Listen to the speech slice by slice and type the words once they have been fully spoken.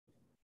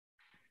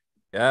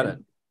Got it.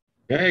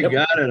 Hey, Yep.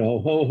 got it. Oh,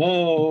 ho,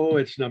 ho.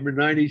 It's number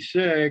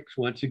 96.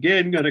 Once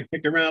again, going to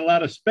kick around a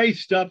lot of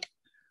space stuff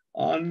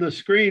on the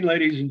screen,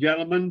 ladies and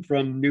gentlemen,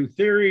 from new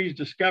theories,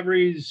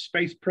 discoveries,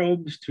 space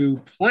probes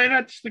to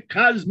planets, the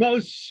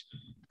cosmos,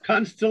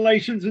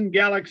 constellations and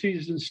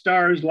galaxies and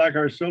stars like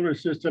our solar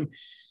system.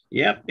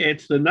 Yep,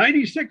 it's the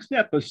 96th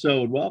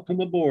episode.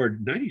 Welcome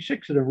aboard.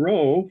 96 in a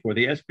row for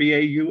the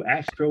SBAU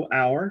Astro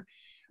Hour,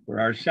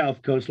 where our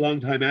South Coast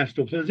Longtime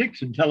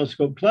Astrophysics and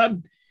Telescope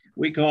Club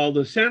we call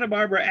the Santa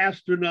Barbara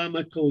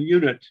Astronomical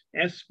Unit,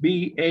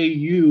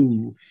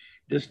 SBAU,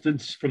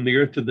 distance from the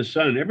Earth to the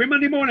Sun. Every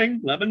Monday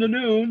morning, 11 to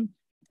noon,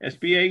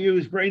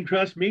 SBAU's Brain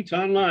Trust meets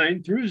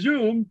online through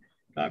Zoom,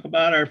 talk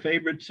about our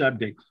favorite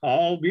subjects,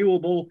 all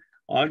viewable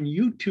on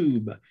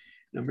YouTube.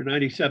 Number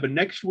 97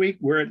 next week.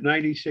 We're at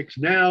 96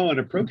 now and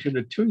approaching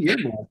the 2-year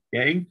mark,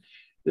 gang.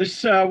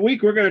 This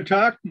week, we're going to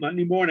talk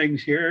Monday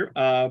mornings here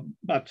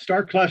about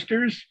star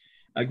clusters.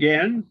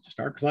 Again,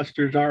 star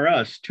clusters are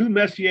us. 2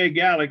 Messier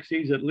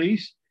galaxies at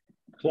least,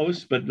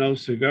 close but no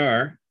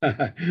cigar.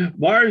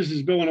 Mars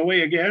is going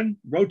away again.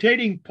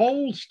 Rotating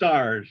pole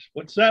stars.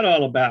 What's that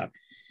all about?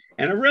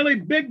 And a really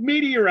big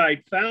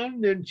meteorite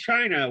found in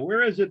China.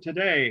 Where is it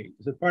today?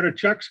 Is it part of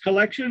Chuck's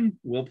collection?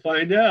 We'll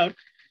find out.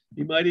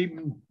 He might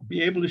even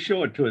be able to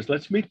show it to us.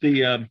 Let's meet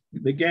the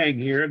gang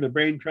here, the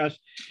Brain Trust.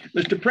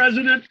 Mr.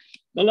 President,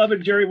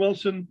 beloved Jerry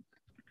Wilson,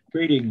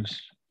 greetings.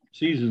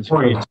 Season's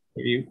greetings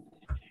for you.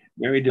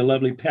 Married to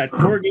lovely Pat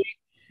Corgi,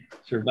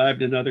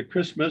 survived another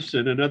Christmas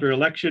and another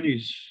election.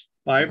 He's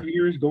 5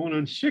 years, going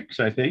on 6,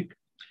 I think.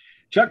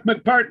 Chuck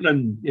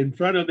McPartland, in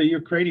front of the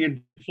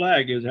Ukrainian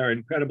flag, is our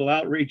incredible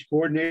outreach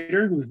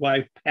coordinator, whose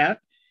wife, Pat,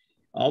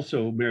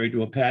 also married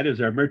to a Pat,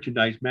 is our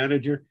merchandise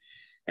manager.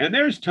 And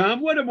there's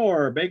Tom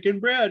Whittemore,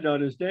 baking bread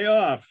on his day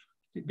off.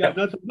 He's got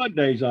nothing but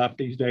days off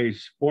these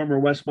days. Former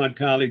Westmont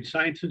College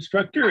science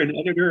instructor and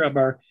editor of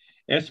our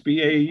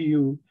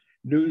SBAU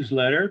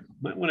newsletter.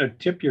 Might want to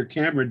tip your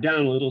camera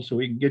down a little so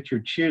we can get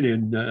your chin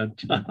in,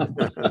 Tom.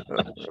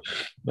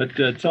 But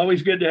it's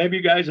always good to have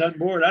you guys on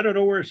board. I don't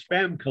know where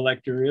Spam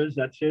Collector is.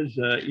 That's his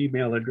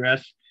email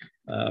address,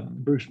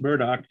 Bruce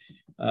Murdoch.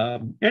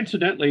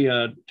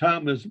 Incidentally,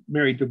 Tom is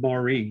married to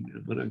Maureen.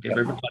 I'm going to give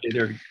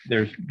everybody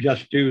their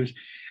just dues.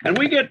 And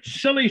we get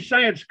silly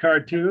science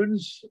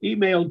cartoons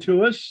emailed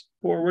to us,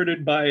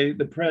 forwarded by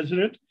the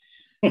president,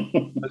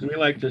 as we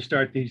like to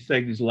start these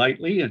things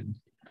lightly and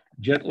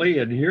gently,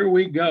 and here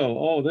we go.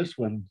 Oh, this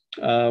one.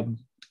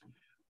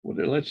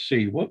 Let's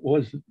see. What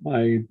was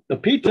the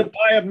pizza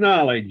pie of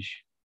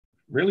knowledge?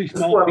 Really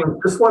small.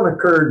 This one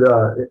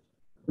occurred. It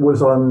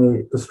was on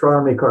the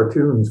Astronomy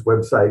Cartoons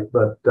website,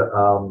 but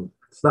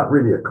it's not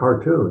really a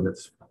cartoon.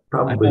 It's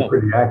probably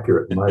pretty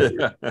accurate in my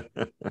view.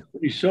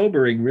 Pretty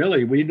sobering,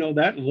 really. We know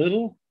that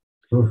little.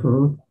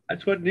 Mm-hmm.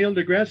 That's what Neil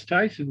deGrasse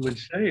Tyson would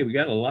say. We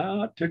got a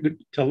lot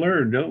to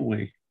learn, don't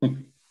we?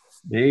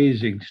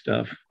 Amazing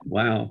stuff.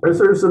 Wow.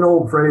 There's an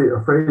old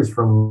phrase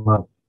from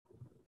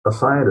a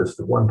scientist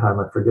at one time.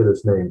 I forget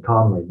his name.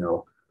 Tom may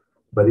know.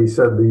 But he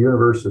said the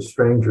universe is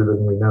stranger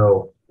than we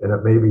know, and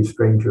it may be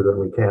stranger than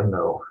we can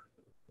know.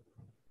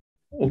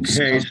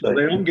 Okay, so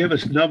they don't give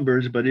us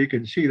numbers, but you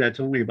can see that's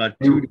only about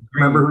 2 degrees.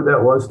 Remember who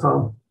that was,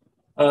 Tom?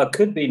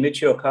 Could be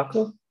Michio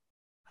Kaku.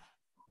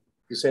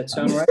 Does that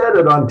sound right? He said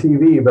it on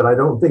TV, but I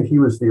don't think he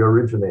was the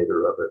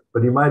originator of it.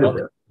 But he might have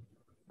been.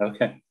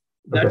 Okay.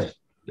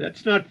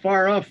 That's not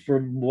far off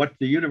from what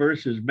the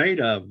universe is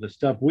made of. The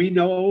stuff we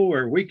know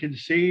or we can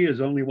see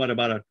is only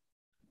about a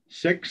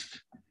 1/6,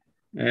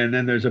 and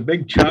then there's a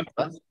big chunk.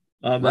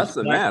 Less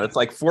than that. It's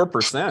like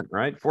 4%,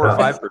 right? 4 or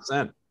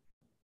 5%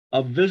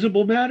 of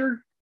visible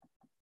matter.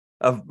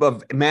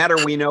 Of matter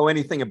we know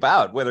anything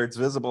about, whether it's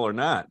visible or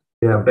not.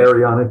 Yeah,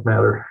 baryonic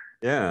matter.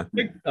 Yeah.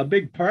 A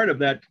big part of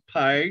that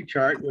pie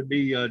chart would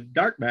be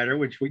dark matter,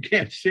 which we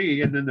can't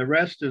see, and then the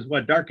rest is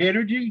what, dark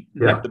energy?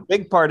 Yeah. The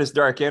big part is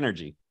dark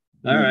energy.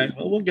 All right.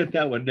 Well, we'll get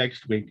that one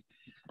next week.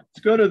 Let's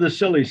go to the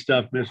silly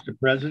stuff, Mr.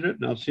 President,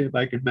 and I'll see if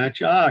I can match.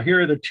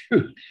 Here are the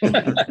two.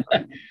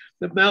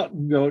 The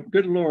mountain goat.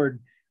 Good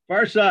Lord.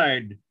 Far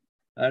Side.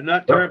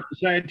 Not terribly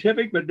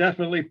scientific, but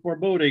definitely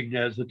foreboding,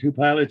 as the 2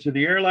 pilots in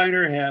the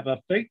airliner have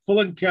a fateful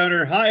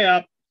encounter high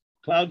up.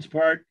 Clouds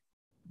part.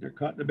 They're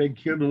caught in a big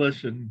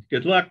cumulus, and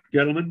good luck,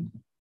 gentlemen.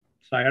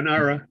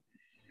 Sayonara.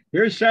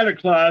 Here's Santa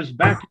Claus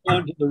back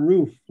onto the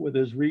roof with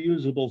his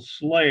reusable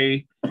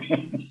sleigh.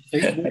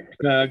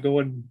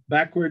 Going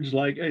backwards,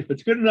 like if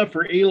it's good enough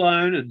for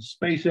Elon and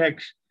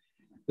SpaceX,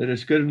 then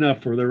it's good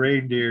enough for the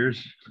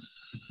reindeers.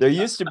 There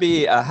used to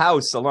be a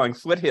house along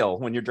Foothill.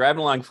 When you're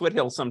driving along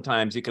Foothill,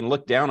 sometimes you can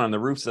look down on the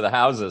roofs of the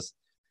houses.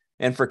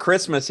 And for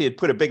Christmas, he had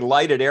put a big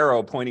lighted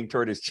arrow pointing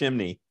toward his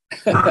chimney.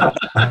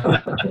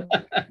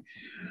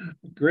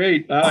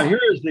 Great. Here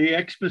is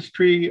the Xmas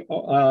tree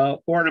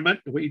ornament.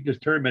 We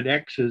determined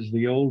X is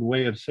the old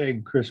way of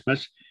saying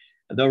Christmas.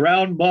 The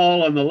round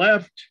ball on the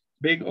left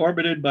being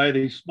orbited by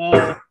the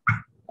small,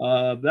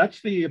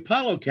 that's the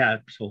Apollo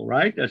capsule,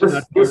 right? This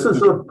is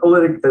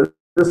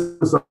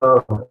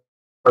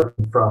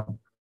from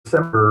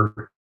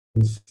December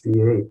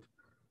 1968.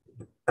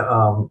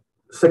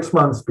 6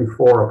 months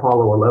before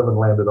Apollo 11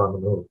 landed on the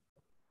moon.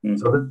 Mm.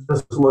 So this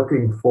is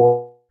looking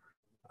for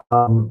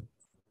a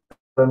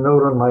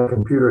note on my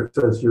computer. It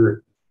says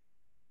your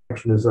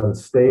connection is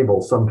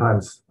unstable.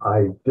 Sometimes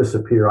I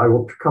disappear. I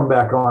will come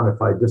back on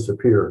if I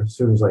disappear as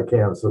soon as I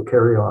can. So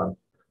carry on.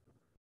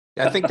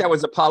 I think that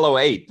was Apollo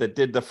 8 that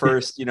did the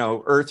first,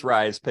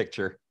 Earthrise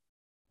picture.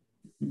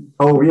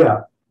 Oh,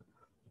 yeah.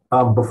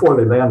 Before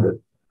they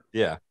landed.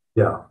 Yeah.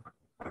 Yeah.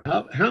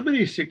 How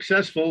many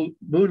successful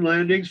moon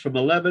landings from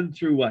 11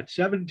 through what,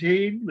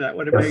 17? That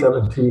would have Yeah, made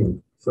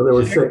 17. So there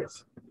were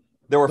 6.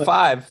 There were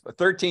 5.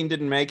 13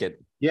 didn't make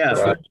it. Yeah,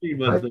 Right. 13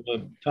 was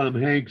the Tom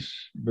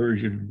Hanks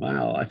version.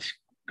 Wow, that's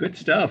good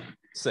stuff.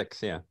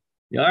 6, yeah.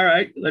 Yeah, all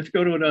right, let's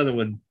go to another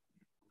one.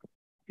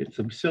 Get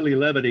some silly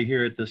levity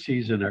here at the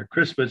season, our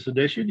Christmas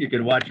edition. You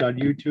can watch on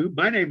YouTube.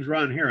 My name's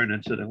Ron Heron.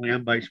 Incidentally,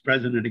 I'm vice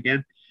president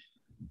again.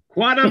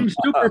 Quantum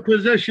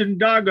superposition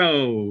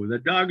doggo. The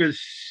dog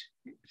is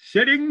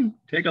sitting.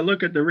 Take a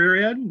look at the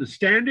rear end, the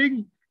standing.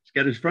 He's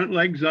got his front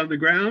legs on the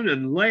ground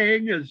and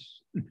laying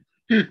his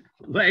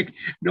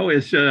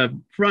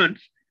front,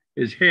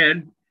 his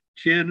head,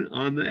 chin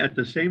on at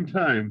the same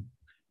time.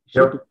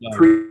 Yep.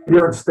 3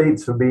 different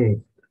states of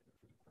being.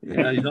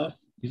 Yeah,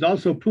 he's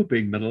also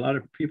pooping, but a lot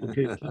of people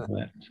can't tell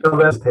that. So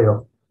that's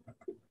tail.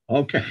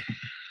 Okay.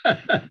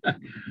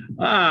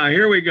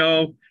 Here we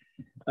go.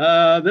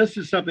 This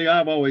is something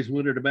I've always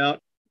wondered about.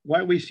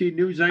 Why we see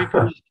news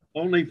anchors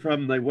only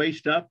from the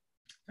waist up.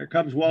 There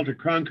comes Walter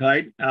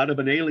Cronkite out of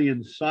an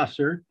alien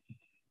saucer.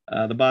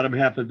 The bottom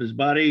half of his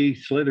body,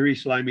 slithery,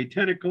 slimy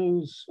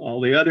tentacles.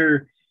 All the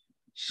other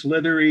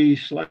slithery,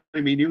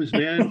 slimy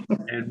newsmen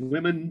and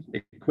women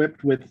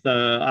equipped with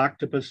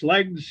octopus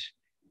legs.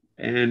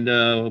 And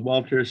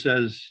Walter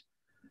says,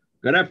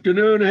 "Good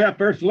afternoon,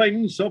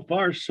 half-earthlings. So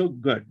far, so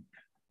good.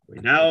 We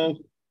now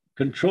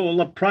control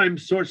the prime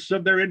source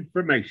of their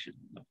information.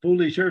 The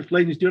foolish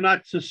earthlings do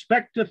not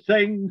suspect a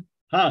thing.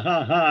 Ha,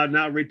 ha, ha.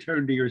 Now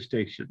return to your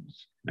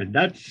stations." And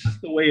that's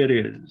the way it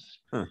is.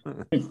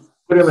 Good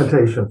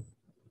imitation.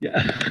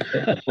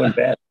 Yeah. Went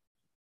bad.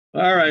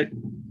 All right.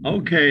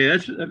 Okay.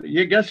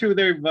 You guess who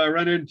they've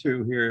run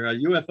into here? A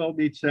UFO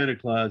meets Santa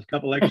Claus. A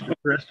couple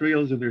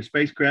extraterrestrials in their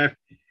spacecraft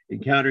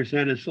encounter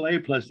Santa's sleigh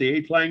plus the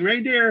 8 flying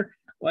reindeer.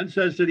 One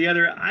says to the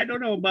other, "I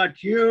don't know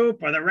about you.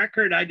 For the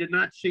record, I did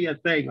not see a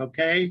thing."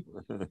 Okay.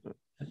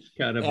 That's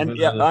kind of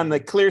on the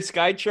clear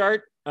sky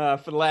chart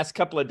for the last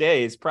couple of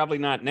days, probably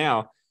not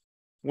now.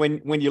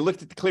 When you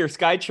looked at the clear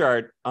sky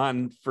chart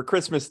for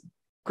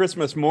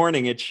Christmas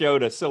morning, it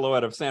showed a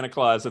silhouette of Santa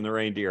Claus and the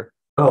reindeer.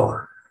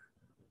 Oh.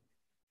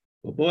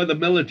 Well, boy, the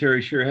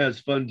military sure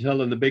has fun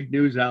telling the big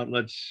news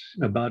outlets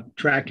about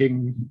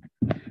tracking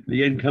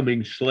the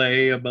incoming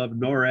sleigh above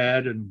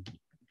NORAD and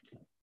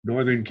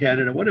northern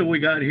Canada. What have we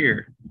got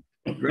here?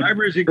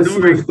 Drivers ignoring.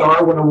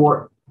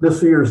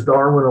 This year's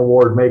Darwin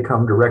Award may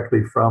come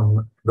directly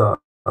from the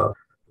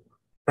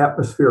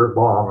atmospheric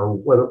bomb, or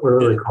what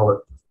do they call it?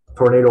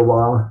 Tornado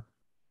bomb?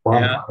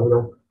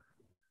 Tornado.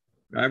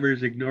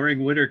 Drivers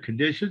ignoring winter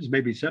conditions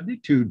may be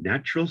subject to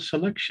natural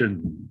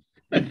selection.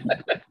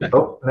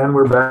 Oh, and then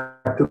we're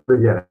back to the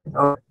beginning.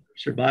 Oh.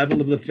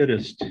 Survival of the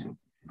fittest.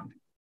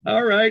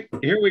 All right,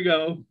 here we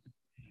go.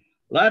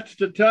 Lots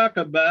to talk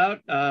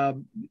about.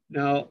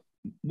 Now,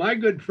 my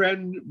good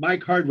friend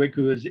Mike Hardwick,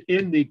 who is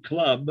in the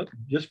club,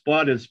 just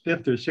bought his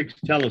 5th or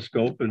 6th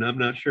telescope, and I'm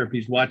not sure if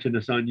he's watching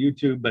us on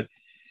YouTube, but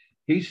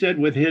he said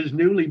with his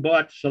newly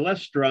bought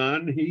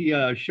Celestron, he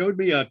showed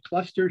me a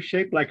cluster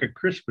shaped like a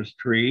Christmas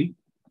tree.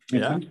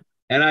 Yeah.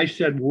 And I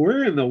said,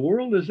 "Where in the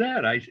world is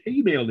that?" I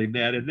emailed him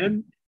that. And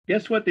then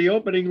guess what the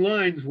opening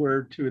lines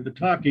were to the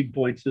talking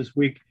points this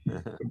week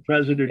from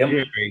President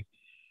Jerry?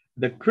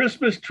 The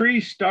Christmas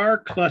tree star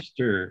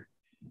cluster.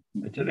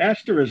 It's an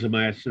asterism,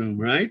 I assume,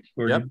 right?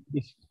 Or yep.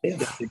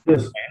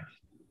 Yes.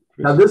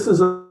 Now this is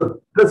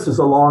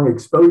a long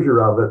exposure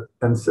of it,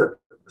 and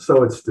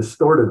so it's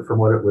distorted from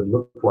what it would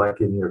look like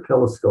in your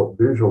telescope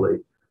visually.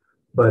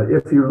 But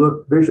if you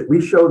look visually,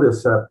 we show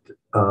this at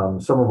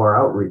some of our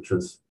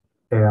outreaches,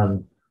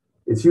 and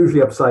it's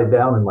usually upside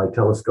down in my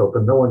telescope,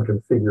 and no one can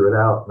figure it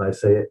out. And I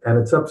say, and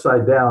it's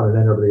upside down, and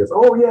then everybody goes,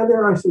 "Oh yeah,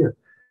 there I see it."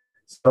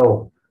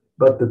 So,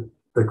 but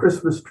the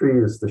Christmas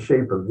tree is the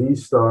shape of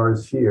these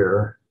stars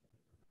here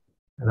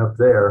and up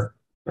there,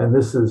 and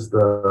this is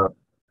the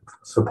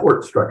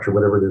support structure,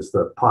 whatever it is,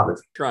 the pot.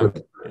 Trunk.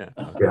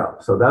 Yeah.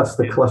 So that's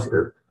the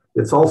cluster.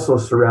 It's also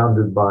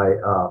surrounded by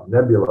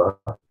nebula,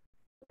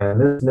 and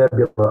this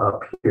nebula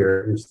up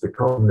here is the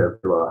Cone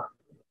Nebula.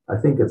 I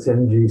think it's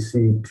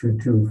NGC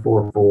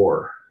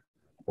 2244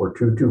 or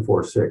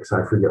 2246.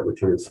 I forget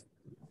which is.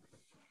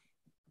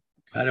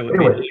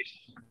 Anyway,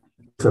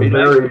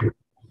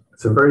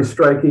 it's a very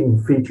striking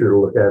feature to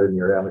look at in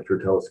your amateur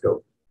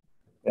telescope.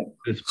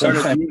 It's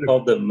sometimes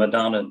called the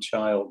Madonna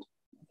Child.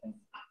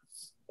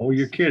 Oh,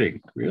 you're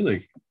kidding?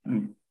 Really?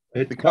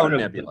 It's the Cone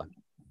Nebula.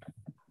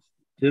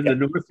 In the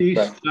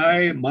northeast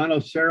sky,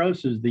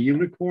 Monoceros is the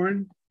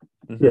unicorn.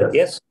 Yes.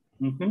 Yes.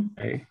 Mm-hmm.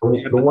 Okay.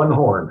 The one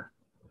horn.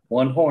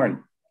 One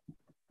horn.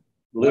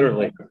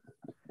 Literally.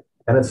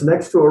 And it's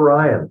next to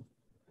Orion.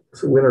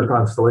 It's a winter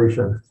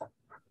constellation.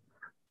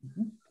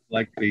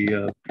 Like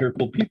the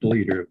purple people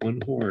eater,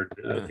 one horn.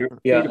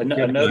 Yeah,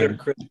 another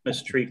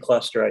Christmas tree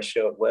cluster I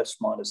show at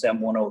Westmont is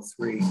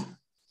M103.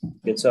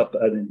 It's up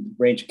in the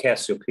range of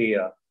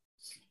Cassiopeia.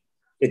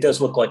 It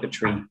does look like a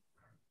tree.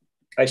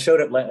 I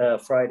showed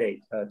it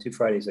Friday, 2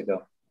 Fridays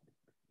ago.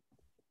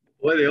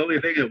 Boy, the only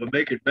thing that would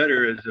make it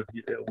better is if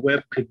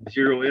Webb could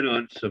zero in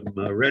on some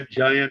red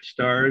giant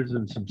stars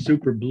and some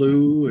super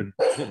blue and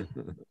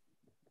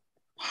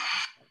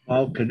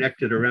all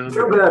connected around.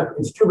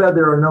 It's too bad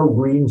there are no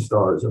green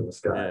stars in the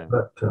sky.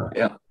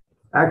 Yeah. But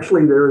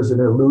actually, there is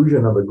an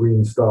illusion of a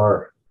green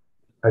star.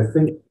 I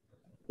think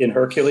in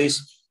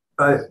Hercules.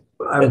 There's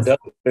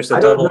a I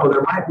double. don't know.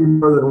 There might be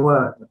more than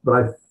one,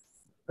 but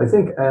I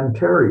think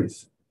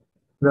Antares.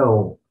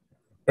 No,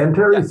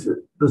 Antares.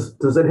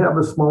 Does it have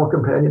a small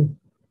companion?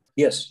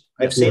 Yes,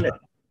 I've seen it.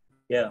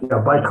 Yeah.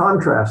 By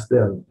contrast,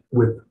 then,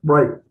 with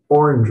bright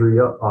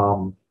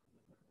orangey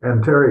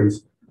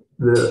Antares,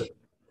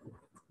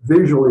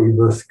 visually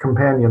this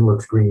companion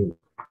looks green,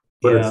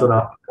 but it's an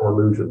optical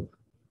illusion.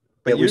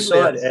 But we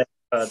saw it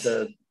at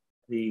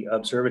the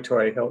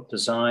observatory I helped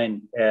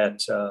design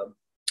at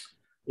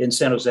in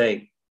San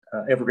Jose,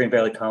 Evergreen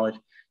Valley College.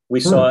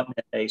 We saw it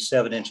in a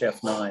 7-inch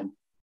f9.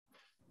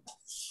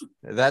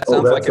 That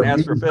sounds like an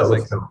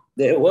astrophysics.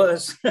 It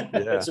was.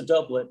 It's a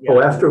doublet. Yeah.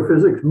 Oh,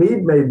 astrophysics.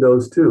 Meade made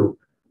those too.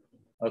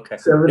 Okay.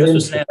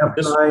 7-inch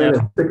f9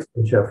 and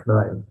 6-inch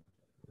f9.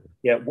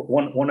 Yeah,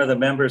 one of the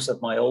members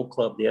of my old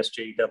club, the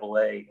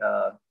SJAA,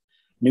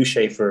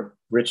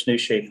 Rich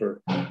Newshafer,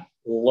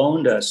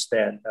 loaned us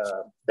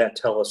that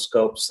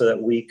telescope so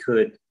that we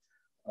could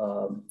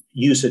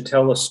use a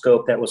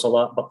telescope that was a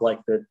lot like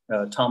the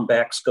Tom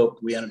Back scope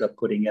we ended up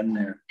putting in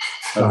there.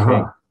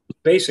 Okay.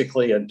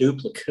 Basically a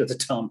duplicate of the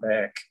Tom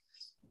Back.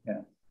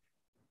 Yeah.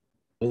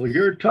 Well,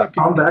 you're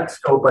talking. Tom Back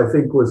scope, I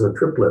think, was a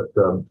triplet.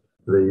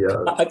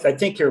 I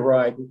think you're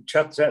right.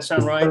 Chuck, does that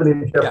sound right?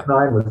 7-inch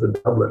f9 was the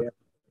doublet. Yeah.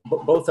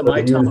 Both of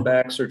my Tom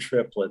Backs are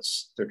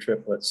triplets. They're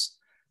triplets,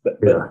 but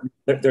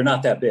they're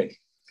not that big.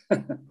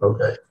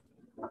 Okay.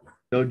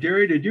 So,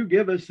 Jerry, did you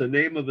give us the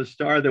name of a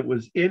star that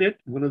was in it?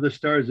 One of the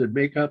stars that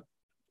make up?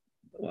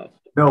 Well,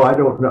 no, I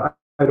don't know.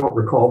 I don't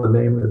recall the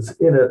name that's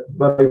in it,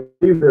 but I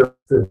believe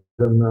there's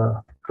in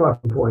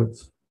talking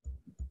points.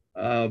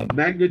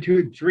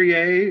 Magnitude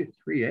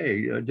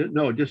 3A,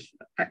 no, just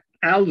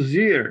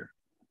Alzir,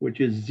 which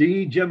is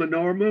Z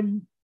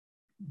Geminorum.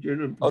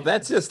 Oh,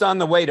 that's just on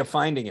the way to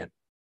finding it.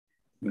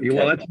 Okay.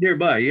 Well, that's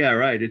nearby. Yeah,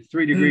 right. It's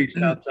 3 degrees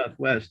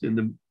south-southwest. And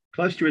the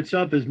cluster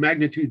itself is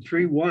magnitude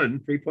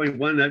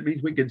 3.1. That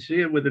means we can see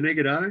it with the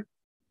naked eye?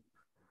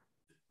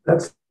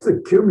 That's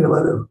the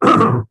cumulative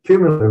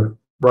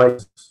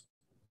brightness.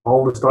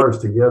 All the stars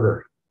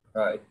together.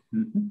 Right.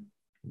 Mm-hmm.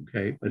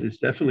 Okay, but it's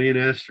definitely an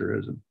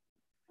asterism.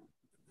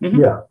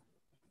 Mm-hmm. Yeah.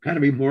 Got to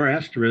be more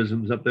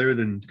asterisms up there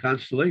than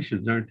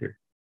constellations, aren't there?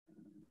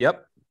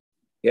 Yep.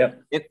 Yeah.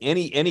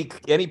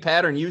 Any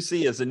pattern you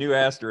see is a new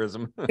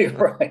asterism.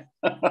 Right.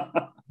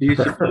 Do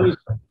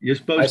you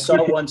suppose I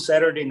saw one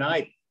Saturday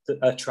night,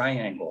 a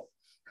triangle.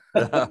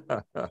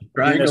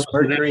 Triangle,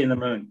 Mercury and the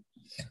moon.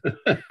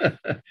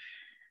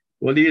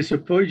 Well, do you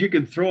suppose you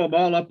can throw them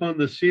all up on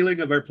the ceiling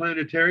of our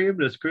planetarium?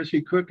 Does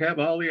Chrissy Cook have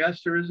all the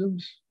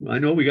asterisms? I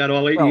know we got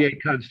all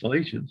 88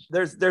 constellations.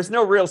 There's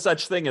no real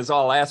such thing as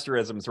all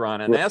asterisms, Ron.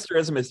 An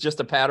asterism is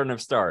just a pattern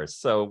of stars.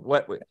 So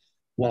what?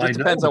 Well, it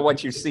depends on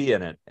what you see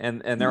in it,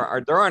 and there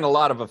aren't a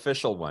lot of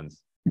official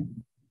ones.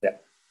 Yeah,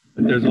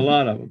 but there's a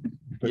lot of them.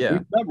 But we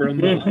cover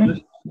them on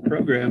this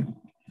program.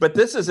 But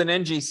this is an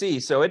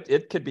NGC, so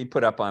it could be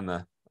put up on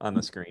the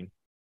screen.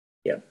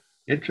 Yeah.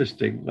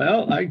 Interesting.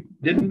 Well, I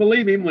didn't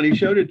believe him when he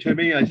showed it to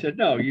me. I said,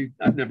 no,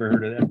 I've never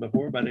heard of that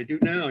before, but I do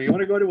now. You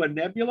want to go to a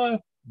nebula?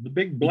 The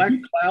big black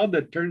cloud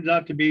that turns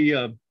out to be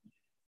a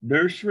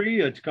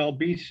nursery. It's called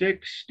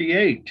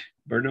B68,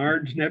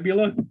 Bernard's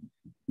Nebula.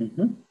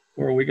 Mm-hmm.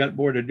 Or we got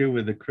more to do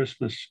with the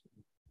Christmas.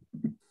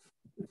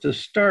 It's a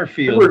star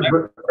field.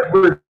 Whatever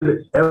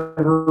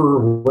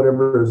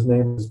his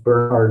name is,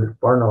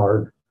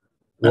 Barnard,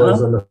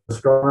 was an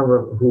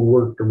astronomer who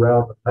worked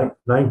around the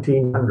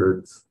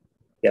 1900s.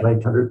 Yeah.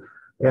 1900,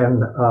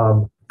 and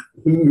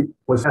he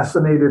was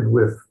fascinated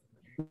with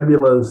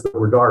nebulas that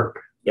were dark.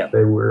 Yeah.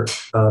 They were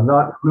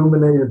not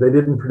illuminated. They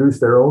didn't produce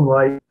their own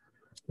light,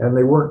 and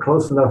they weren't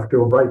close enough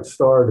to a bright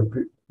star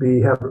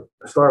to have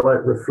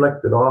starlight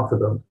reflected off of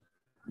them.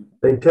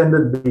 They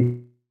tended to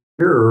be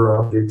mirror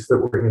objects that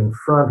were in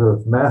front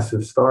of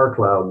massive star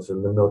clouds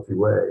in the Milky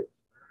Way.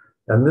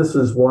 And this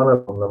is one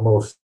of them,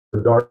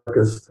 the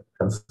darkest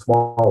and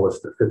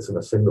smallest that fits in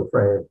a single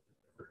frame.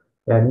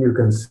 And you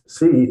can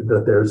see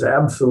that there's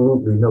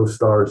absolutely no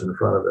stars in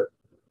front of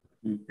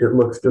it. It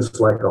looks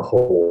just like a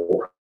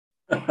hole.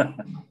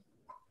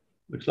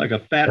 Looks like a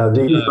fat.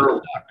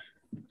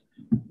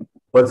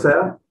 What's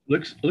that?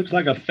 Looks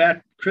like a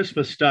fat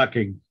Christmas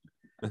stocking.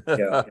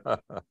 Yeah.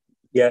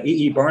 Yeah.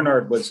 E.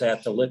 Barnard was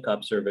at the Lick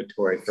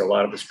Observatory for a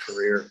lot of his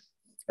career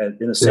in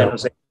the San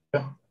Jose.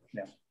 Yeah.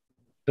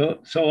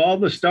 So all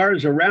the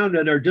stars around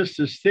it are just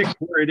as thick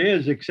where it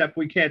is, except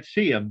we can't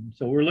see them.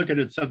 So we're looking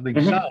at something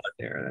solid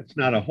there. That's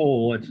not a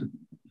hole. It's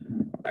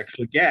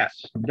actually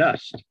gas,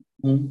 dust.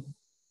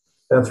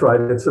 That's right.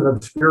 It's an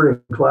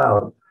obscuring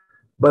cloud,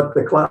 but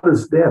the cloud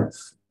is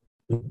dense.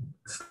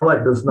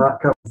 Starlight does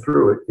not come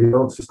through it. You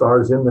don't see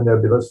stars in the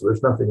nebula, so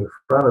there's nothing in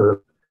front of it,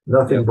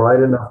 nothing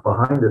bright enough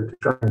behind it to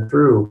shine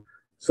through.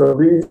 So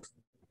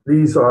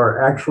these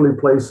are actually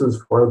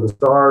places where the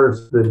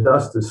stars, the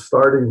dust is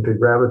starting to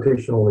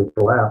gravitationally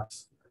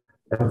collapse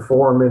and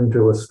form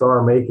into a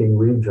star-making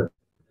region.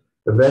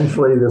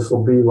 Eventually, this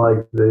will be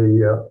like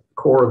the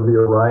core of the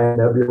Orion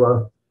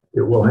Nebula.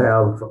 It will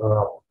have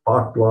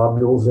Bach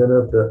globules in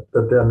it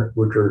that then,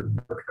 which are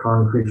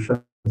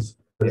concretions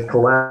that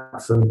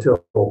collapse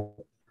until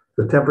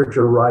the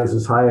temperature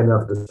rises high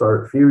enough to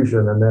start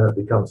fusion, and then it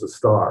becomes a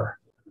star.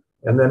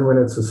 And then when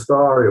it's a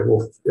star,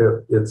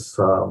 its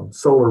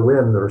solar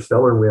wind or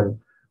stellar wind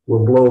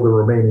will blow the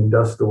remaining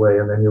dust away,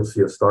 and then you'll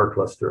see a star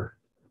cluster.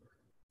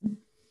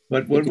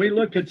 But when we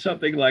look at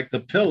something like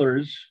the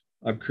pillars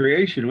of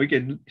creation, we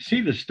can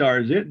see the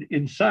stars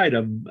inside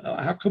them.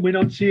 How come we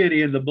don't see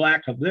any in the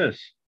black of this?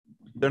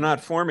 They're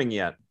not forming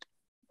yet.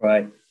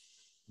 Right.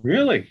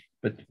 Really?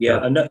 But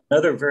yeah,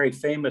 another very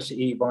famous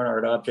E.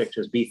 Barnard object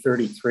is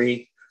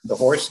B33, the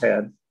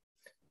Horsehead.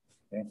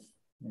 Okay.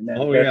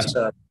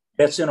 And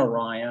that's in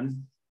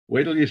Orion.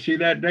 Wait till you see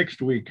that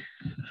next week.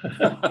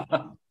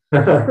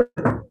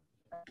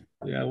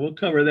 Yeah, we'll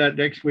cover that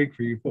next week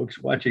for you folks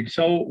watching.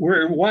 So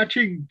we're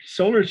watching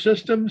solar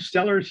systems,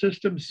 stellar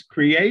systems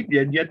create,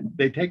 and yet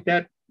they take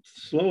that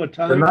slow a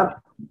time. They're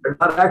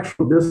not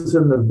actually, this is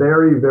in the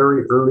very,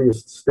 very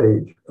earliest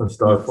stage of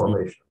star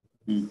formation.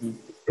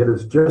 It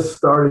is just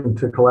starting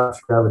to collapse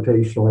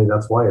gravitationally.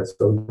 That's why it's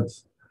so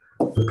dense.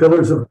 The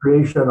pillars of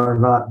creation are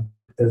not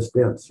as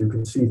dense. You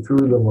can see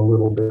through them a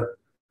little bit.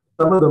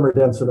 Some of them are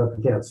dense enough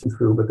you can't see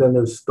through, but then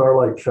there's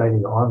starlight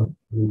shining on,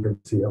 you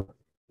can see them.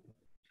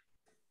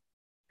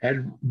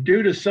 And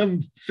due to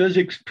some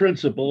physics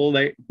principle,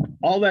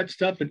 all that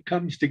stuff that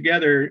comes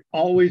together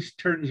always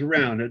turns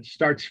around. It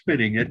starts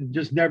spinning. It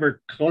just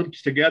never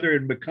clumps together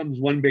and becomes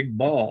one big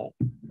ball.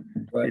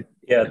 Right.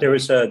 Yeah, there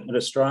was an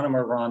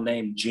astronomer Ron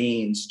named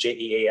Jeans,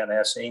 Jeans,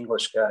 an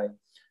English guy,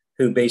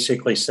 who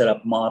basically set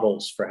up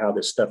models for how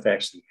this stuff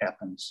actually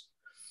happens.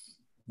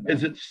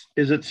 Is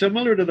it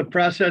similar to the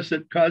process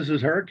that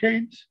causes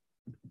hurricanes?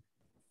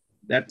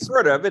 That's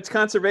sort of. It's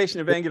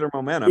conservation of angular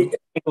momentum.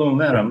 Angular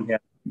momentum, yeah.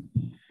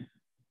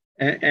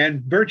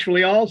 And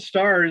virtually all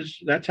stars,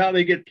 that's how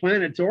they get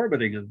planets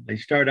orbiting them. They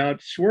start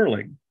out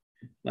swirling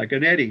like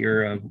an eddy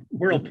or a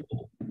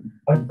whirlpool.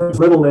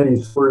 Little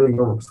eddies swirling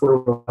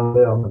around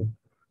them, and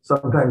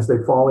sometimes they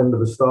fall into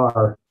the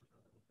star.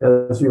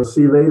 As you'll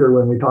see later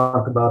when we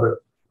talk about an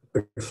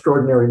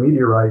extraordinary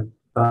meteorite,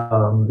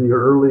 the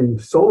early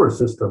solar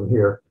system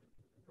here,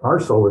 our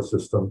solar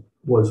system,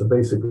 was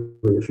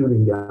basically a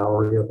shooting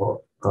gallery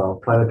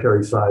of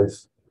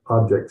planetary-sized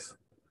objects.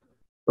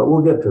 But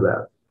we'll get to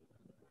that.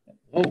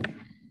 Oh,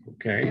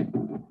 okay.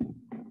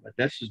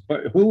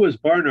 But who was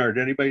Barnard?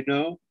 Anybody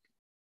know?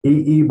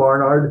 E.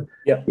 Barnard.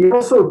 Yeah. He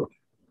also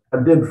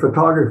did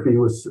photography,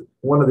 was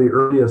one of the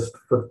earliest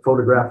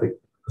photographic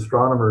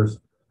astronomers.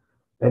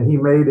 And he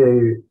made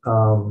a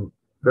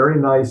very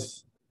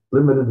nice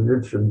limited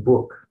edition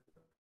book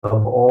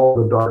of all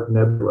the dark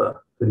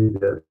nebula that he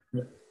did.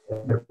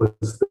 And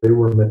they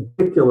were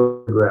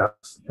meticulous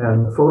photographs,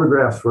 and the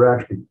photographs were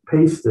actually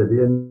pasted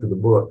into the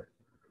book.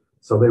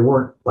 So they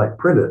weren't like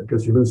printed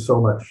because you lose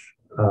so much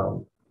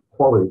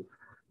quality.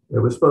 It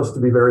was supposed to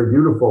be very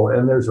beautiful,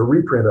 and there's a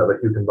reprint of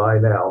it you can buy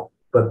now.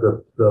 But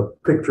the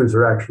pictures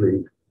are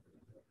actually,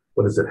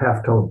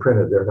 half-tone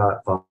printed. They're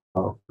not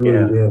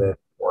glued in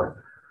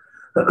anymore.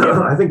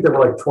 I think there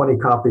were like 20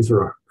 copies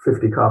or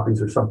 50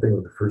 copies or something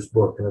of the first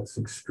book, and it's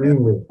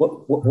extremely.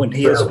 When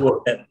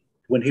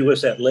he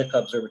was at Lick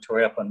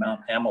Observatory up on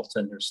Mount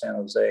Hamilton near San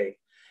Jose,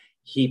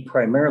 he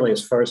primarily,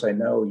 as far as I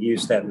know,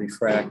 used that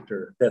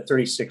refractor, that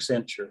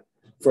 36-incher,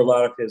 for a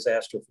lot of his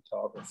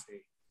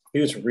astrophotography. He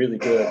was really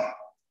good.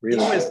 Really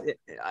good.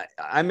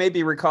 I may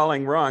be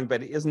recalling wrong,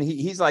 but isn't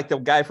he's like the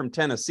guy from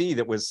Tennessee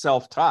that was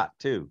self-taught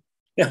too?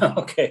 Yeah,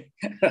 okay.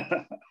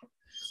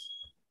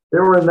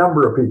 There were a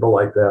number of people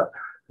like that.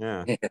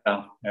 Yeah.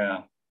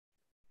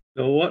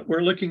 So what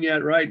we're looking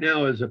at right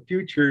now is a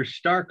future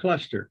star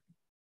cluster.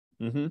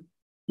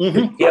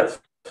 Yes.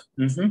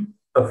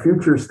 A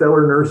future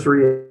stellar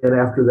nursery, and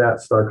after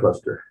that, star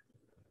cluster.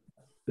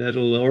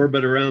 That'll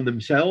orbit around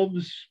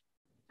themselves?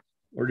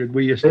 Or did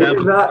we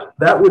establish?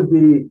 That would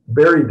be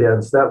very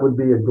dense. That would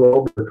be a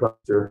globular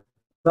cluster.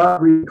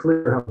 Not really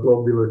clear how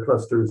globular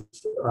clusters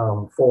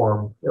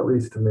form, at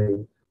least to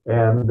me.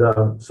 And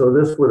so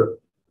this would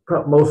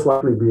most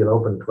likely be an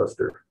open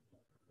cluster.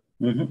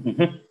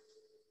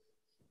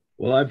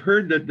 Well, I've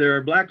heard that there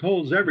are black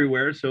holes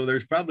everywhere, so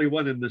there's probably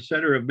one in the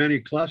center of many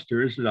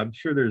clusters. And I'm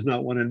sure there's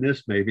not one in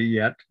this maybe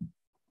yet.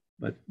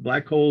 But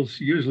black holes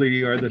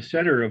usually are the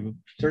center of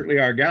certainly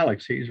our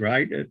galaxies,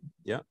 right?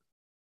 Yeah,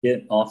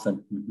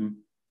 often.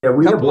 Yeah,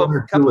 we have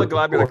a couple of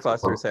globular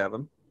clusters have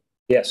them.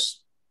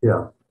 Yes.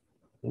 Yeah.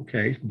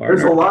 Okay.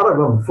 There's a lot of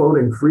them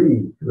floating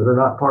free that are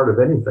not part of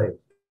anything.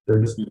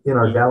 They're just in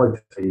our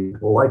galaxy,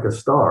 like a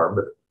star,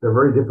 but they're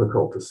very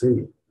difficult to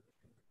see.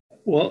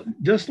 Well,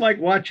 just like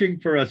watching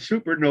for a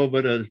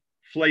supernova to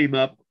flame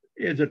up,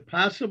 is it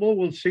possible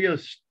we'll see a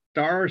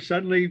star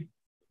suddenly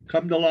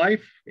come to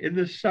life in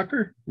this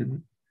sucker?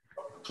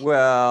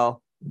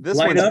 Well, this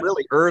Light one's up?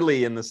 really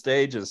early in the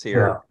stages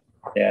here.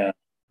 Yeah.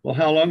 Well,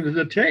 how long does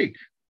it take?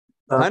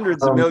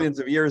 Hundreds of millions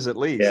of years at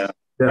least.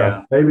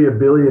 Yeah. Maybe a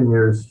billion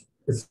years.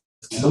 It's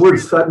the word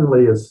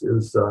suddenly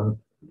is on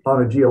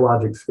a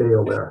geologic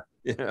scale there.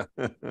 Yeah.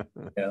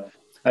 Yeah.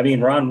 I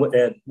mean, Ron,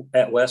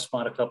 at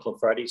Westmont a couple of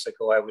Fridays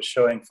ago, I was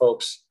showing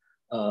folks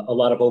a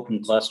lot of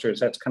open clusters.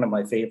 That's kind of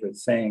my favorite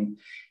thing.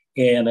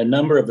 And a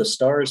number of the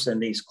stars in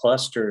these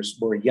clusters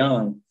were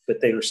young,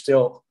 but they were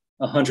still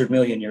 100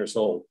 million years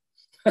old.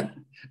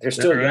 They're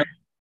still young,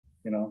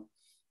 you know.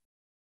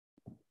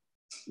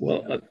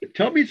 Well,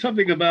 tell me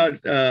something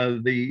about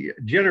the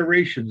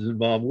generations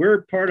involved.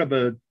 We're part of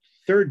a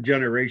third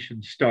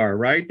generation star,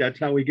 right? That's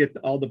how we get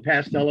all the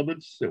past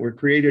elements that were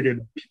created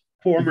in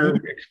former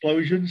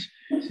explosions.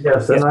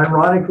 Yes, and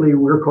ironically,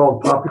 we're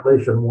called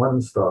population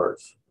 1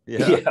 stars.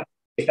 Yeah.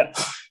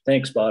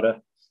 Thanks, Bada.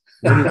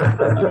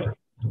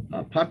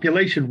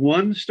 Population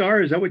 1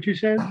 star, is that what you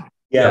said?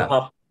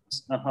 Yeah.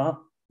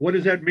 What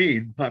does that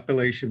mean,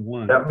 population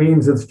 1? That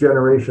means it's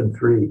generation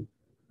 3.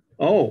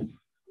 Oh,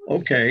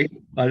 okay.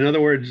 In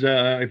other words,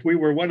 if we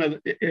were one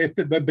of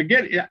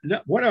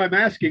what I'm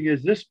asking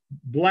is this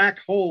black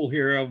hole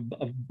here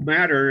of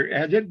matter,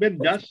 has it been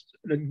dust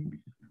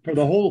for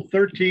the whole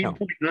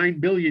 13.9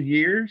 billion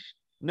years?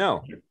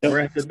 No. Or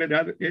has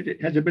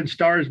it been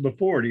stars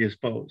before, do you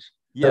suppose?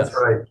 Yes.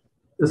 That's right.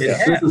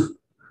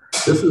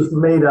 This is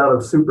made out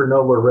of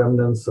supernova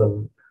remnants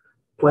and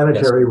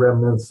planetary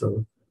remnants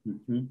and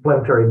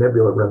planetary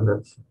nebula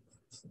remnants.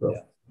 So.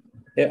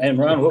 Yeah, and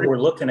Ron, what we're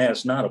looking at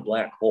is not a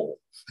black hole.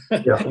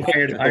 Yeah,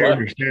 I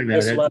understand that.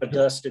 There's a lot of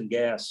dust and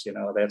gas, you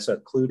know, that's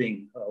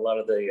occluding a lot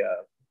of the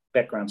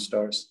background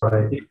stars.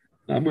 Right.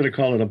 I'm going to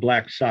call it a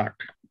black sock.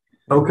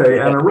 Okay,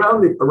 and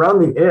around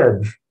the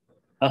edge,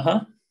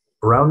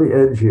 around the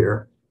edge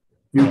here,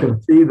 you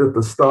can see that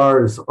the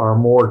stars are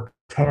more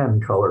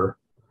tan color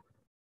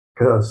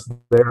because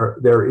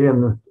they're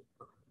in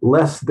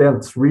less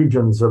dense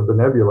regions of the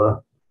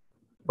nebula,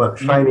 but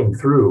shining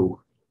through.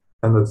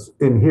 And it's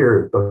in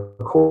here, the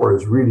core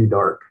is really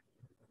dark.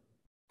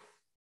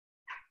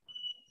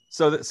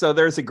 So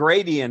there's a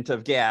gradient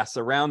of gas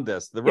around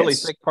this. The really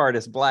thick part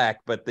is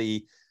black, but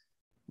the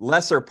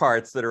lesser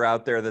parts that are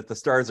out there that the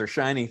stars are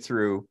shining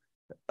through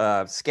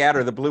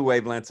scatter the blue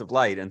wavelengths of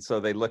light. And so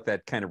they look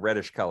that kind of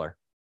reddish color.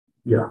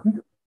 Yeah.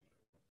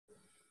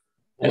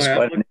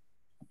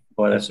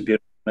 Boy, that's a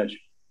beautiful image.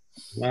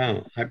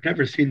 Wow. I've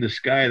never seen the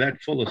sky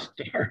that full of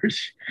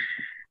stars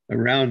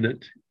around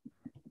it.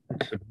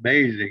 It's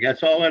amazing.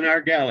 That's all in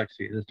our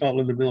galaxy. That's all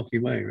in the Milky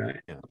Way,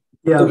 right?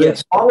 Yeah, they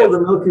follow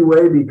the Milky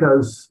Way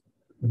because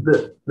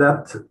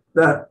that's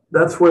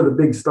where the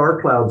big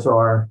star clouds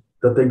are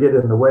that they get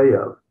in the way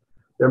of.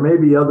 There may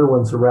be other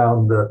ones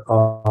around that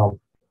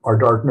are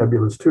dark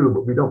nebulas too,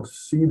 but we don't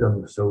see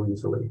them so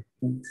easily.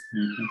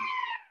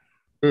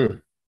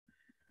 The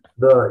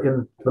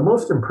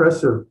most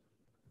impressive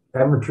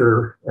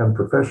amateur and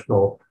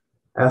professional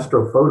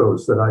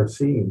astrophotos that I've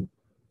seen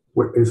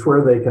is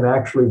where they can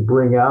actually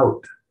bring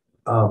out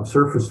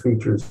surface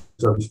features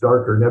of these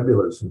darker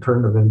nebulas and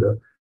turn them into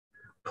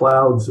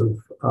clouds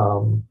of,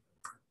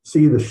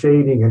 see the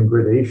shading and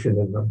gradation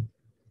in them.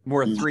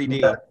 More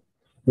 3D.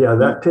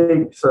 That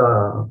takes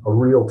a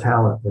real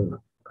talent in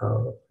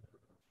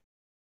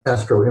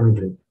astro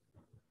imaging.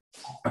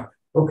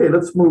 Okay,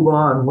 let's move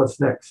on.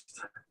 What's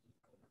next?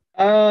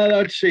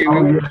 Let's see.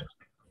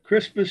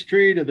 Christmas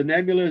tree to the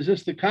nebula. Is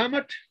this the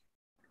comet?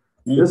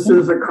 This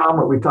is a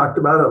comet. We talked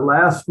about it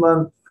last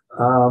month.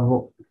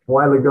 A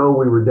while ago,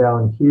 we were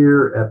down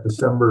here at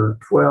December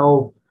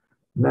 12.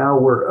 Now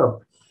we're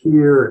up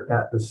here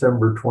at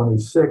December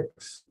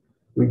 26.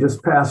 We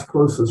just passed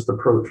closest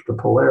approach to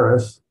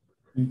Polaris.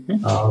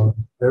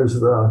 There's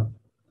the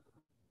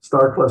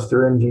star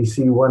cluster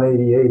NGC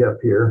 188 up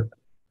here.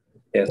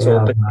 Yeah, it's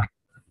open.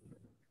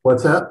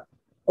 What's that?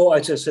 Oh,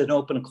 it's just an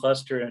open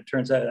cluster, and it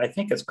turns out I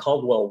think it's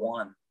Caldwell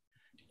 1.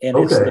 And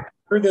it's the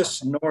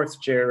furthest north,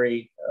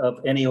 Jerry, of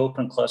any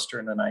open cluster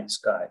in the night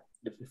sky,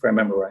 if I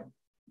remember right.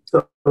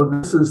 So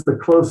this is the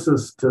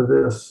closest to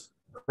this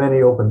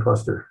any open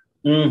cluster.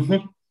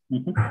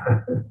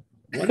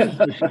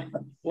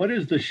 What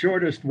is the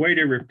shortest way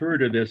to refer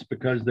to this?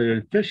 Because the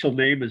official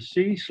name is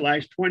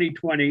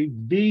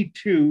C/2020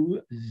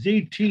 V2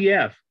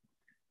 ZTF.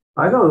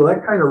 I know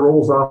that kind of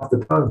rolls off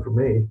the tongue for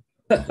me.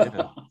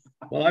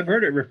 Well, I've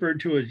heard it referred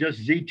to as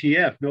just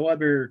ZTF. No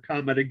other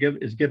comet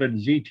is given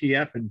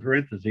ZTF in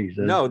parentheses.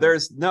 No,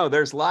 there's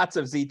lots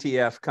of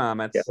ZTF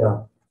comets.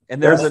 Yeah.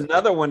 And there's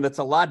another one that's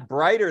a lot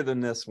brighter than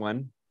this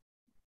one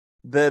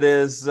that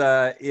is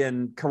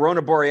in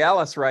Corona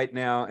Borealis right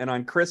now. And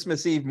on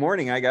Christmas Eve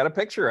morning, I got a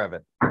picture of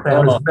it.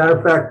 And as a matter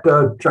of fact,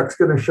 Chuck's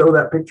going to show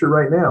that picture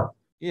right now.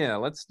 Yeah,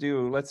 let's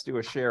do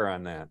a share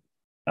on that.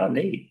 How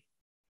neat.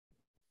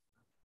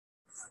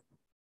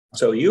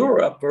 So you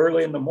were up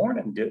early in the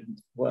morning,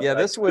 didn't? What, Yeah, like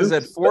this was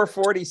at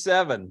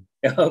 4:47.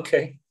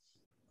 Okay.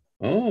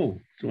 Oh,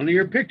 it's one of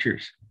your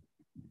pictures.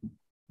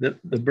 The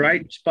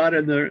bright spot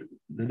in the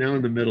now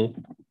in the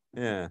middle.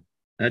 Yeah.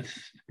 That's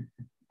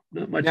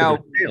not much Now,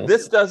 of a tail.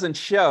 this doesn't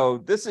show.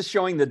 This is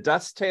showing the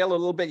dust tail a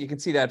little bit. You can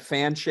see that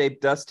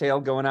fan-shaped dust tail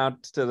going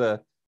out to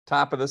the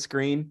top of the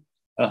screen.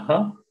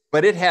 Uh-huh.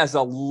 But it has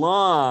a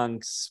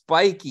long,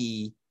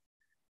 spiky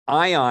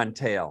ion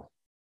tail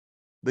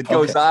that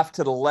goes off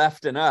to the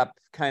left and up,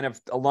 kind of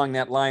along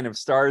that line of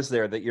stars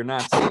there that you're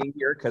not seeing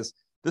here, because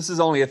this is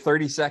only a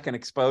 30-second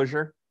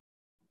exposure.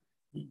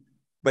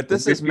 But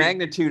this is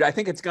magnitude, I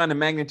think it's gone to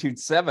magnitude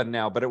 7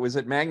 now, but it was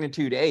at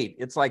magnitude 8.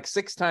 It's like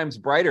 6 times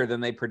brighter than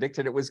they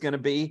predicted it was going to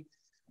be.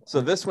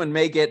 So this one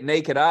may get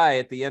naked eye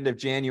at the end of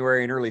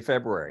January and early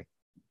February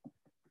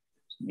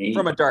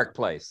from a dark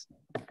place.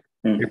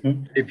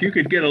 If you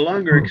could get a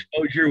longer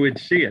exposure, we'd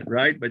see it,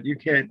 right? But you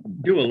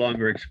can't do a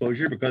longer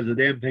exposure because the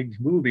damn thing's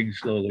moving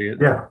slowly.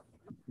 Yeah.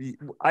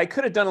 I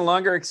could have done a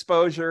longer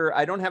exposure.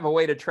 I don't have a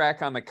way to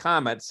track on the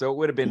comet, so it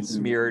would have been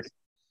smeared.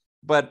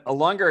 But a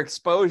longer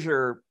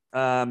exposure,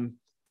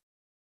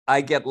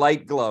 I get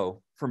light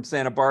glow from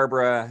Santa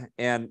Barbara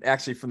and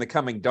actually from the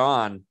coming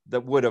dawn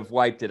that would have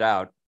wiped it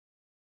out.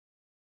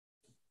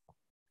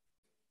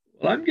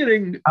 Well, I'm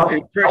getting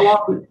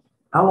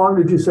how long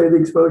did you say the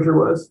exposure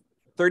was?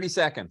 30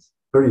 seconds.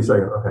 30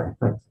 seconds. Okay,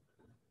 thanks.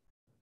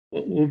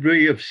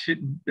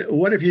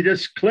 What if you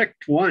just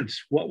clicked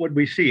once? What would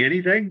we see?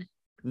 Anything?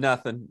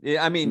 Nothing.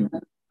 I mean,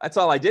 that's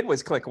all I did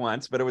was click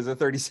once, but it was a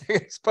 30-second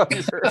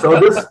exposure. So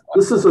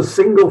this is a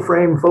single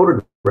frame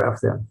photograph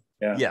then?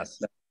 Yeah.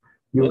 Yes.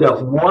 You've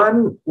got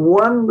one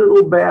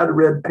little bad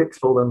red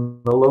pixel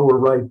in the lower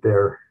right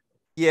there.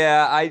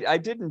 Yeah, I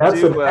didn't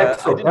do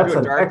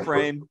a dark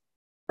frame.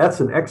 That's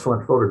an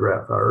excellent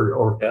photograph,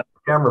 or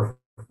camera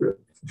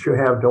should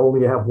have to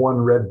only have one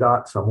red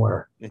dot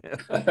somewhere.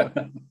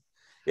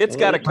 It's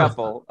got a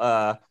couple,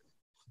 but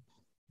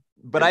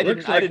I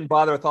didn't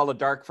bother with all the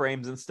dark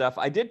frames and stuff.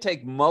 I did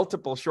take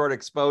multiple short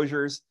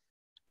exposures,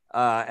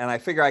 and I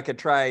figure I could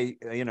try,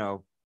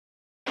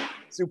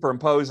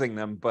 superimposing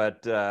them,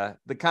 but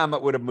the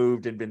comet would have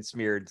moved and been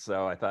smeared.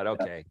 So I thought,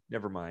 okay,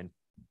 never mind.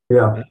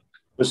 Yeah.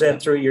 Was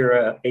that through your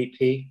AP?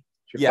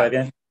 Yeah.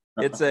 5N?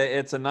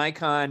 It's a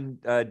Nikon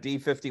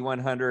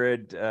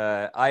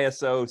D5100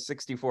 ISO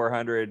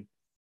 6400,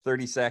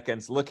 30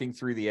 seconds, looking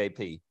through the AP.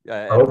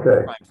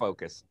 Okay. Prime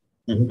focus.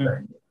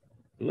 It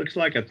looks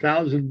like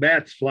 1,000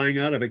 bats flying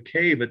out of a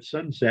cave at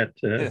sunset.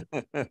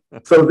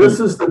 So this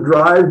is the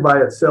drive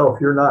by itself.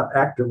 You're not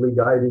actively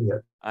guiding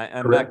it.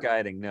 I'm not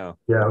guiding, no.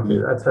 Yeah, okay,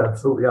 that's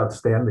absolutely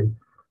outstanding.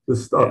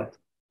 The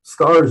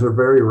stars are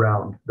very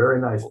round.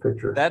 Very nice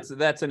picture.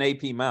 That's an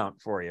AP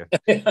mount for you.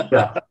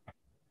 Yeah.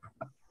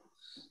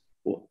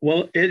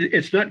 Well,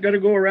 it's not going to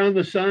go around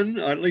the sun,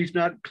 or at least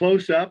not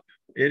close up.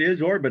 It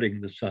is orbiting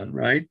the sun,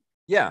 right?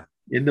 Yeah.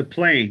 In the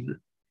plane.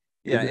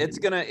 Yeah,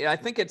 I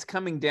think it's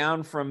coming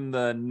down from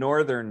the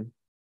northern.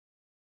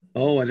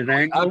 Oh, at an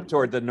angle? Up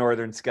toward the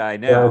northern sky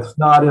now. Yeah, it's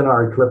not in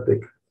our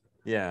ecliptic.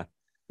 Yeah.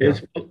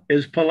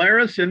 Is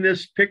Polaris in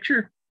this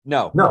picture?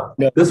 No.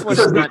 This one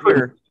is not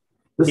here.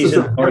 This is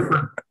a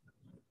different.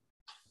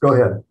 Go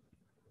ahead.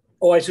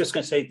 Oh, I was just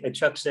going to say,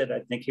 Chuck said,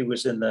 I think he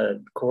was in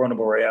the Corona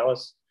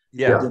Borealis.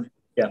 Yeah.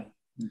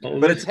 Oh,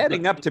 but it's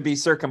heading up to be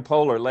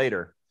circumpolar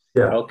later.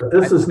 Yeah. Okay.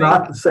 This is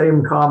not the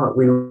same comet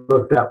we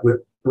looked at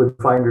with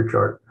Finder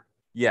chart.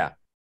 Yeah.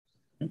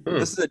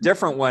 This is a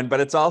different one,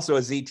 but it's also a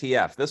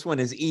ZTF. This one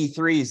is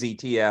E3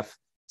 ZTF,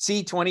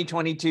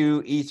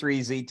 C2022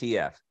 E3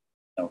 ZTF.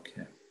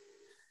 Okay.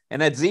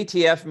 And that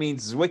ZTF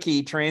means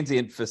Zwicky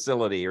Transient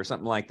Facility or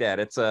something like that.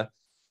 It's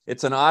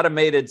an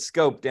automated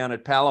scope down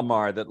at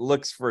Palomar that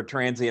looks for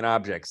transient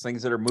objects,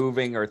 things that are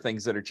moving or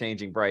things that are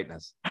changing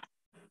brightness.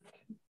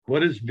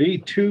 What does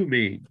V2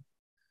 mean?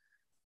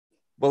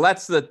 Well,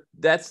 that's the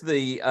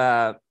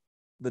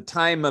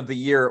time of the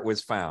year it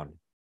was found.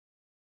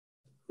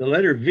 The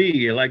letter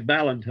V, like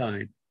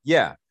Valentine.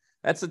 Yeah,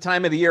 that's the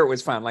time of the year it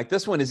was found. Like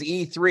this one is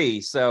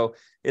E3, so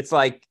it's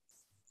like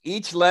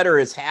each letter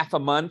is half a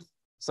month,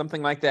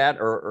 something like that,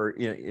 or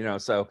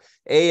so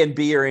A and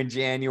B are in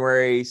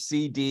January,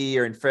 C, D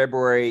are in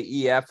February,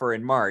 E, F are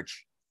in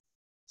March.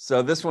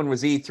 So this one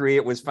was E3.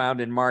 It was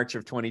found in March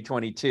of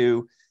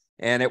 2022,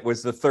 and it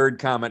was the third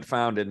comet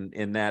found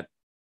in that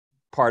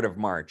part of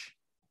March.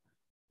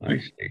 I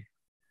see.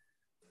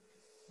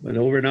 But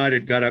overnight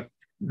it got up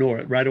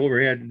north, right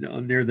overhead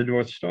near the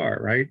North Star,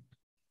 right?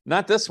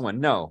 Not this one,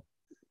 no.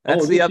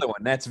 That's the other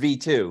one. That's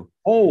V2.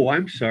 Oh,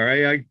 I'm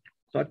sorry. I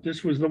thought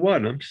this was the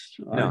one.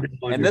 No.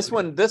 And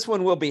this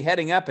one will be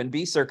heading up and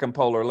be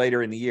circumpolar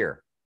later in the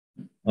year.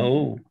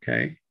 Oh,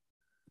 okay.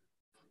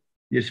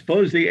 You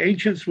suppose the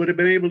ancients would have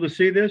been able to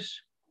see this?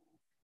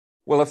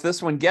 Well, if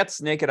this one gets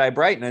naked eye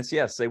brightness,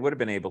 yes, they would have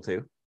been able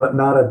to. But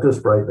not at this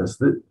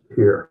brightness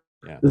here.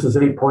 Yeah. This is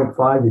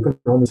 8.5. You can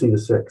only see the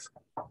 6.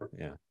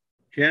 Yeah.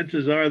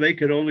 chances are they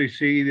could only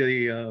see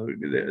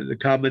the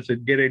comets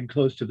that get in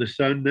close to the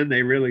sun. Then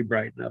they really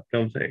brighten up,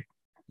 don't they?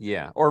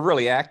 Yeah, or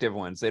really active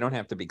ones. They don't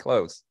have to be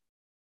close.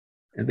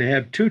 And they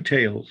have two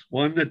tails,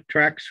 one that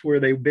tracks where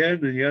they've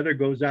been and the other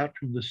goes out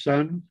from the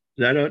sun.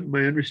 Is that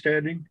my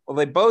understanding? Well,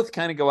 they both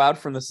kind of go out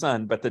from the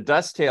sun, but the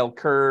dust tail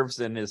curves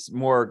and is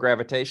more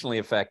gravitationally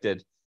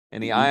affected.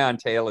 And the ion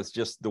tail is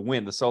just the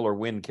wind, the solar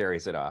wind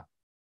carries it off.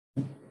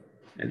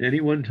 At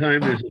any one time,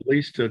 there's at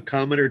least a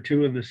comet or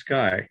two in the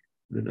sky.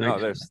 No,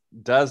 there's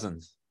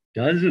dozens.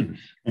 Dozens.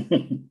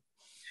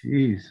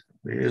 Jeez,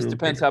 man. Just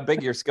depends how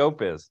big your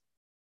scope is.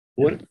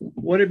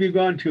 What have you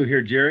gone to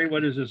here, Jerry?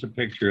 What is this a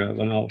picture of?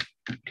 And I'll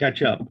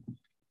catch up.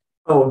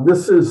 Oh,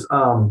 this is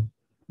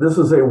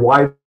a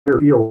wider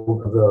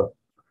field of the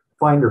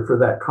finder for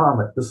that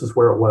comet. This is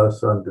where it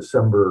was on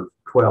December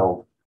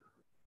 12.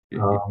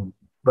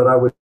 But I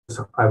went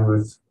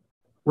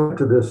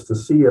to this to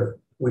see if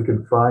we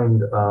could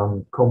find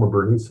Coma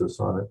Berenices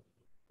on it.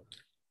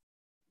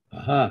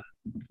 Uh-huh.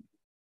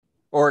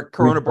 Or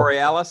Corona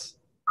Borealis?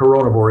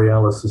 Corona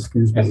Borealis,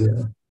 excuse me.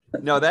 Yeah.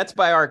 No, that's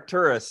by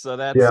Arcturus, so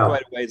that's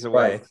quite a ways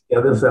away. Right.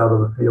 Yeah, this is out of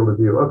the field of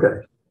view.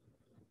 Okay.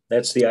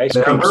 That's the ice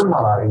cream. Never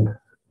mind.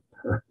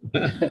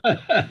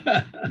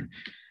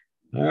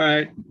 All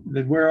right.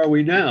 Then where are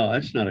we now?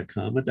 That's not a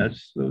comet.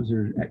 Those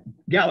are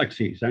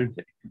galaxies, aren't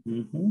they?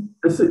 Mm-hmm.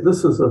 This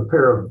is a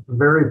pair of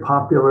very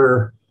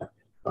popular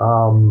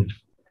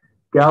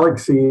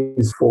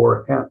galaxies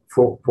for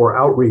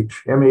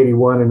outreach,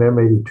 M81 and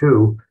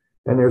M82.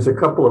 And there's a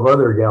couple of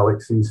other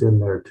galaxies in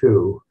there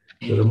too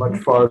that are much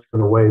farther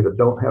away that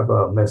don't have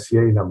a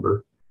Messier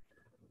number.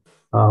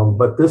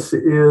 But this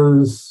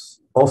is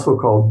also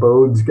called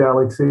Bode's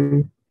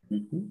galaxy.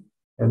 Mm-hmm.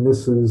 And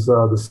this is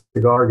the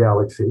Cigar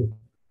galaxy.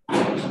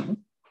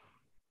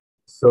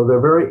 So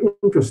they're very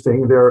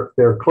interesting.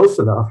 They're close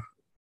enough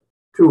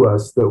to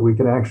us that we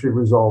can actually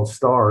resolve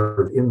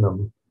stars in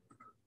them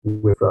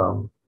with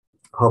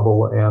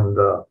Hubble and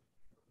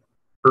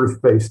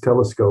Earth-based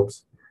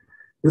telescopes.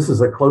 This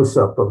is a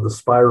close-up of the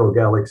spiral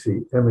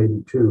galaxy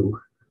M82.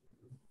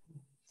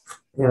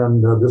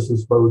 And this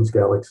is Bode's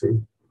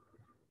galaxy.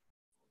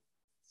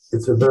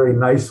 It's a very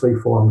nicely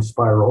formed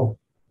spiral.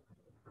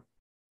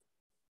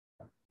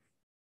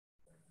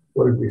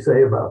 What did we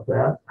say about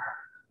that?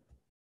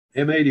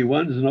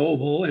 M81 is an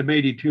oval,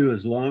 M82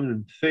 is long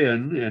and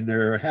thin, and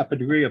they're half a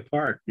degree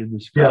apart in the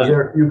sky.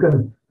 Yeah, you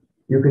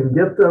can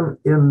get them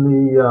in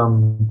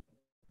the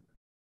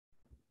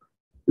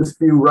this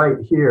view right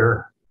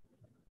here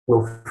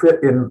will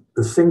fit in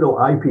the single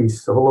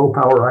eyepiece of a low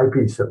power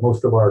eyepiece at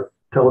most of our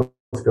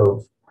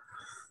telescopes.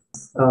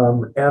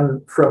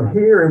 And from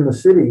here in the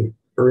city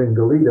or in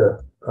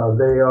Goleta,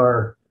 they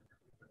are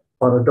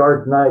on a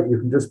dark night, you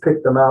can just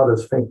pick them out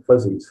as faint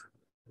fuzzies.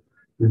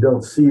 You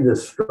don't see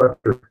this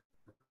structure.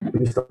 At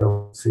least I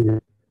don't see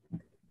it.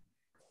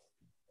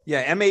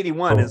 Yeah,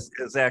 M81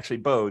 is actually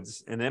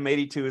Bode's, and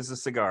M82 is the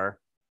Cigar.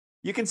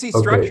 You can see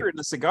structure in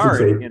the Cigar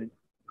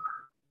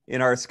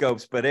in our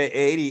scopes, but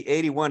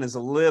 81 is a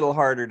little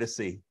harder to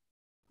see.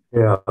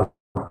 Yeah.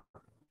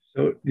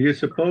 So do you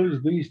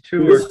suppose these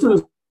two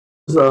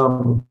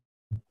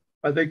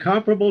are they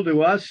comparable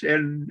to us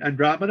and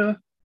Andromeda?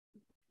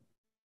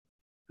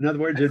 In other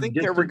words, I think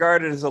they're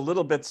regarded as a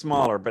little bit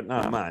smaller, but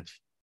not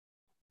much.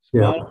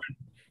 Smaller,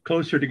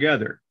 closer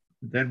together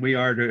than we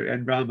are to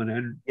Andromeda.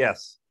 And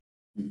yes.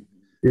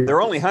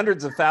 They're only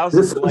hundreds of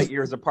thousands of light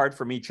years apart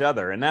from each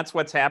other. And that's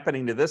what's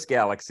happening to this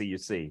galaxy, you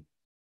see.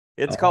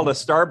 It's called a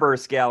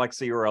starburst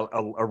galaxy or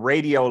a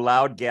radio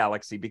loud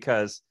galaxy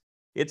because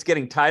it's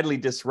getting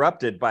tidally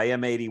disrupted by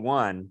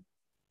M81.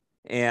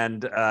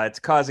 And it's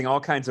causing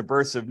all kinds of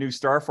bursts of new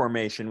star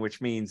formation,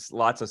 which means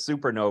lots of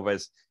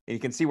supernovas. And you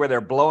can see where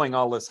they're blowing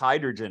all this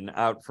hydrogen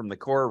out from the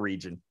core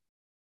region.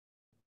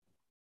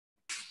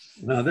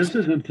 Now, this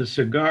isn't the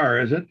Cigar,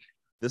 is it?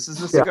 This is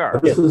the Cigar.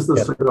 This is the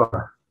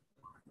Cigar.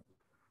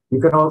 You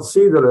can all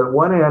see that at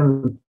one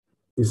end,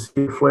 you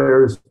see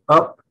flares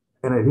up,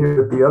 and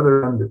here at the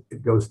other end,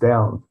 it goes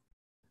down.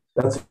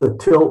 That's the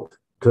tilt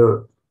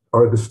to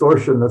or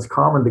distortion that's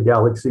common to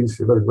galaxies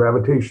that are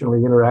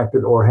gravitationally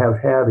interacted or have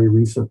had a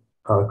recent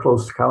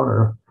close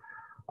encounter.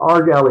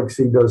 Our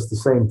galaxy does the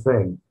same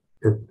thing.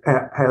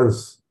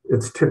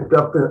 It's tipped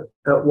up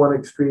at one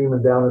extreme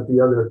and down at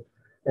the other.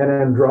 And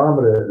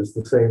Andromeda is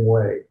the same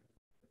way.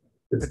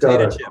 It's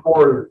Potato got a chip.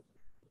 core.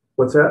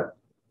 What's that?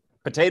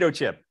 Potato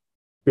chip.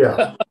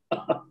 Yeah.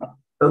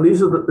 So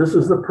this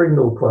is the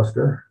Pringle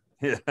cluster.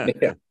 Yeah.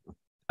 Kind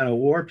of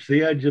warps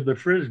the edge of the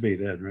Frisbee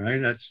then,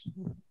 right? That's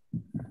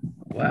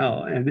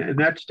wow. And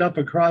that stuff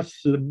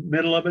across the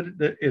middle of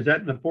it, is that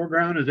in the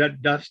foreground? Is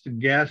that dust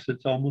and gas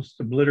that's almost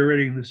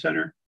obliterating the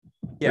center?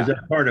 Yeah. Is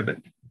that part of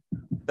it?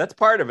 That's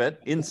part of it,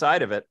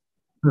 inside of it.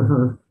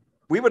 Mm-hmm.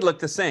 We would look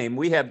the same.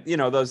 We have,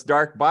 those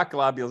dark Bach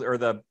globules or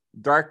the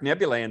dark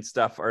nebulae and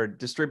stuff are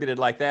distributed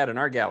like that in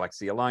our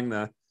galaxy along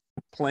the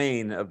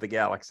plane of the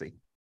galaxy.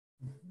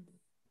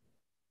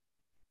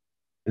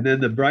 And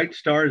then the bright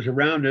stars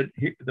around it,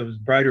 those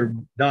brighter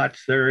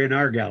dots, they're in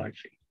our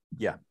galaxy.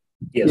 Yeah.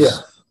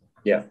 Yes.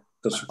 Yeah.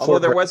 Although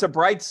there was a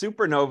bright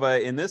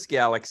supernova in this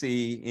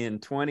galaxy in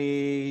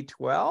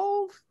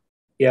 2012.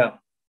 Yeah,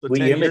 So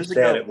we imaged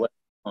that at what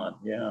on.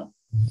 Yeah.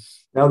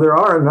 Now there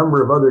are a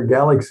number of other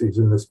galaxies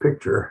in this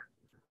picture.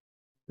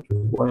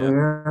 One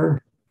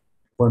there,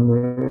 one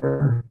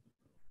there,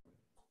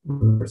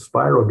 a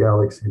spiral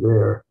galaxy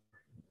there.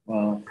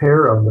 Wow. A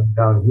pair of them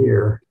down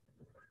here.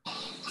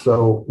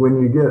 So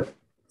when you get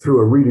through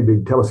a really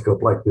big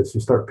telescope like this,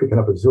 you start picking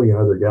up a zillion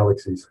other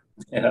galaxies.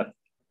 Yeah.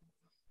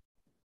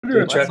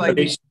 Chuck, like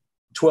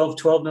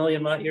 12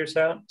 million light years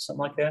out,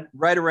 something like that.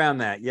 Right around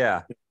that,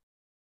 yeah.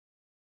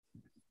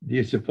 Do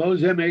you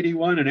suppose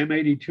M81 and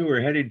M82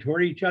 are heading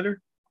toward each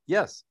other?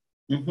 Yes.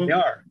 Mm-hmm. They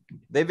are.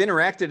 They've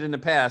interacted in the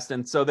past,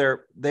 and so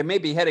they may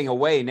be heading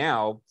away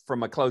now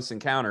from a close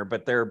encounter,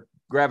 but they're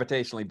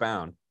gravitationally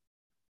bound.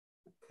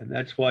 And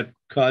that's what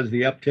caused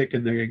the uptick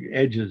in the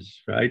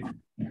edges, right?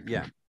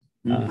 Yeah.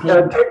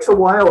 Yeah, it takes a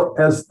while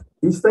as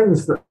these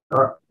things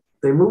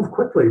they move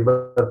quickly,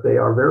 but they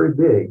are very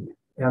big.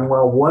 And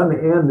while one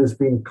end is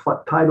being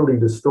tidally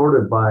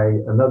distorted by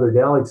another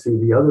galaxy,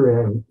 the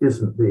other end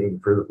isn't being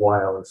for a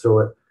while. And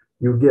so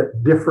you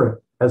get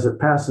different, as it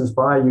passes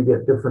by, you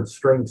get different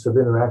strengths of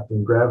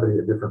interacting gravity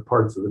at different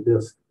parts of the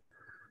disk.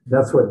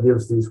 That's what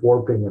gives these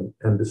warping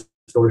and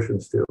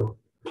distortions too.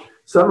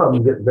 Some of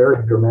them get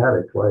very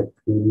dramatic, like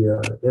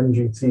the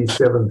MGC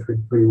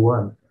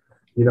 7331.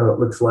 You know, it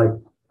looks like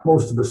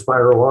most of the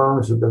spiral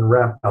arms have been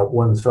wrapped out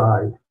one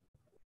side.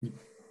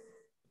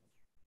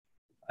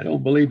 I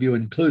don't believe you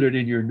included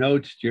in your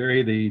notes,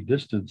 Jerry, the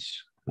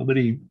distance. How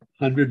many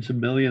hundreds of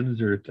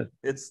millions or?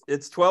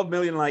 It's 12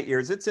 million light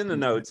years. It's in the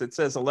notes. It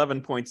says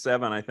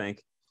 11.7, I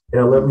think.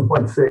 Yeah,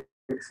 11.6.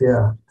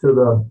 Yeah,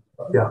 to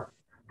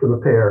the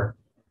pair.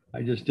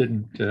 I just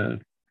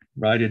didn't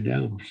write it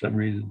down for some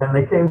reason. And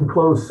they came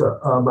close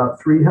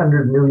about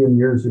 300 million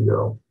years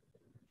ago.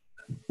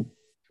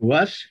 To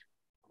us?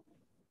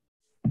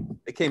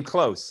 It came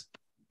close.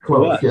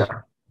 Close, yeah.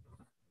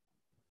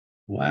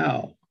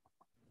 Wow.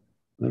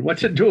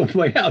 What's it doing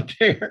way out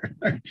there?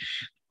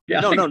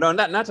 No,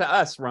 not to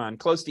us, Ron.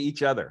 Close to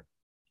each other.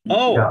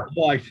 Oh, yeah.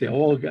 I see.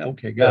 Oh,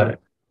 okay, got it.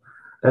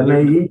 And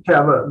they each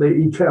have a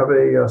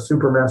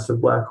supermassive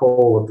black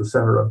hole at the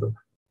center of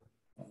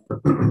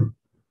them.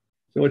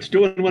 So it's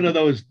doing one of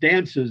those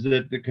dances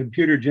that the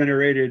computer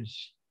generated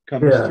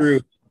comes through.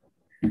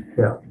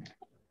 Yeah.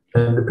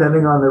 And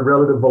depending on their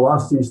relative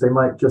velocities, they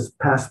might just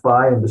pass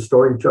by and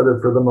distort each other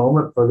for the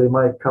moment, or they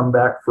might come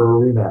back for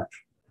a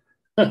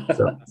rematch.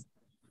 So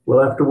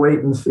we'll have to wait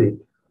and see.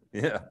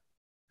 Yeah.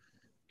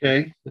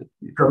 Okay.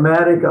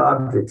 Dramatic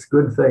objects,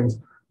 good things.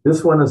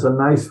 This one is a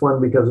nice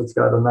one because it's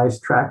got a nice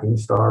tracking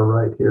star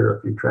right here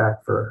if you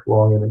track for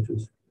long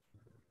images.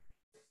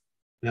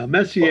 Now,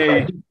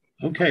 Messier,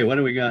 okay, what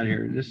do we got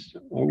here?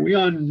 Are we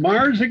on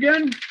Mars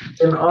again?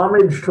 In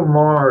homage to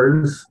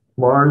Mars,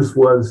 Mars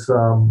was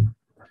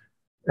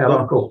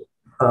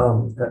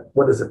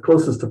what is it?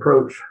 Closest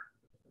approach,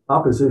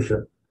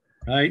 opposition.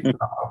 Right.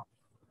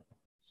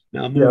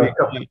 Now, a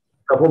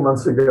couple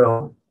months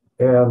ago,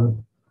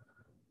 and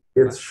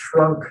it's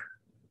shrunk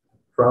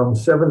from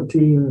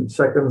 17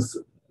 seconds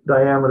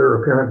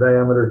diameter, apparent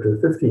diameter, to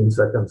 15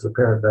 seconds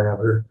apparent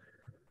diameter.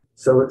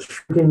 So it's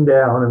shrinking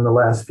down in the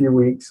last few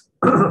weeks.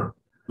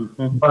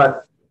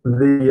 But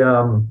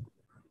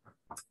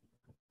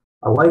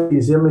I like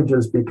these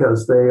images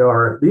because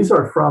these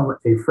are from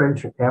a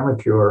French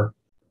amateur,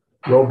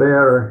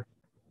 Robert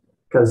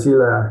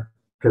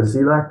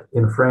Cazillac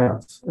in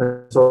France.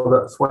 And so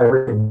that's why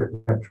everything is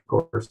French, of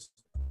course.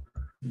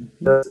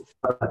 That's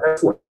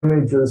excellent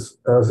images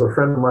as a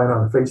friend of mine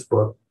on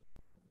Facebook.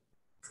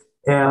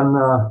 And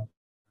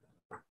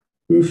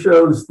he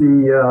shows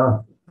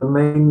the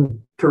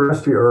main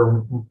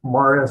terrestrial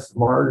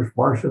or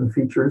Martian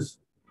features.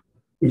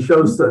 He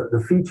shows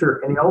the feature,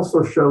 and he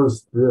also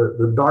shows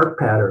the dark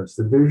patterns,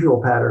 the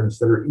visual patterns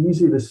that are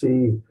easy to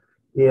see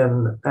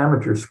in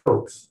amateur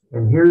scopes.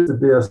 And here's the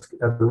disk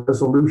at the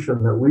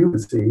resolution that we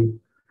would see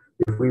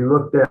if we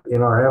looked at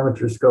in our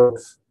amateur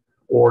scopes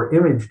or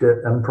imaged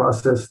it and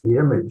processed the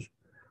image.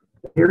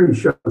 Here he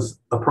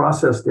shows a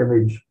processed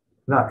image,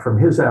 not from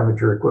his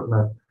amateur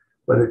equipment,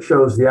 but it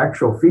shows the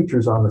actual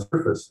features on the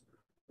surface.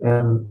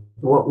 And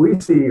what we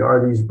see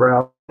are these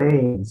brown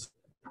veins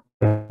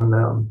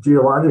and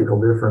geological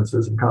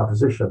differences in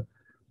composition.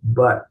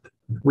 But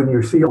when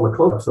you see all the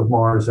close-ups of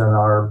Mars and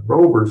our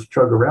rovers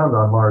chug around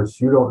on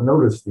Mars, you don't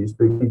notice these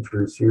big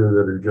features here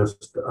that are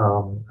just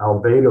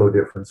albedo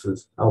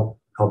differences. The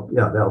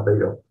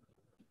albedo.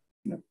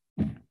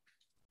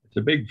 It's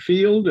a big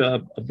field,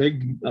 a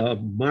big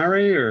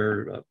mare,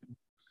 or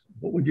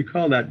what would you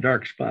call that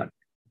dark spot?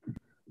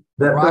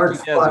 That Rocky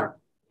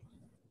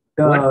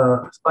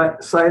dark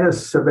spot,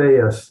 Sinus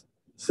Siberius.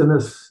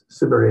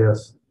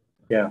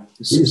 Yeah,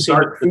 these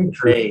dark features.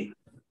 Bay.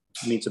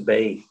 It means a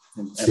bay.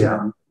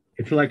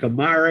 It's like a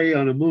mare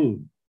on a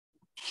moon.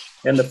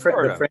 And the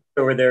French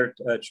over there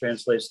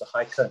translates the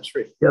high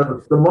country. Yeah,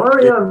 the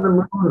mare on the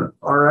moon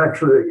are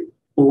actually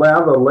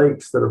lava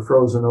lakes that are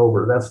frozen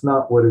over. That's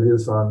not what it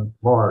is on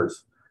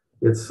Mars.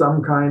 It's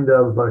some kind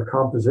of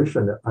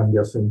composition, I'm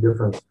guessing,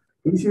 difference.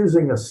 He's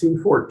using a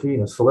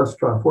C14, a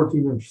Celestron,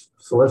 14-inch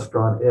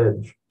Celestron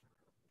Edge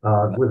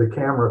with a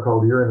camera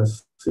called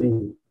Uranus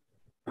C.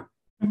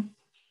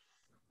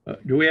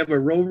 Do we have a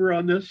rover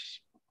on this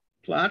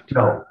plot?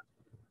 No.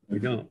 We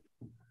don't.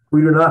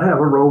 We do not have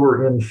a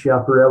rover in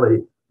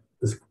Schiaparelli,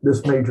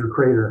 this major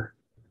crater.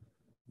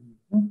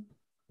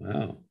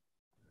 Wow.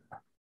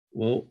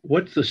 Well,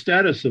 what's the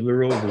status of the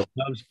rover?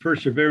 How's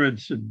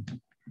Perseverance and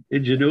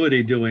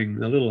Ingenuity doing?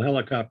 The little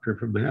helicopter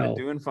from hell.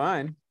 Doing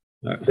fine.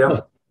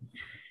 Yeah.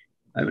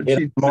 I haven't In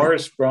seen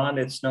Mars, Ron,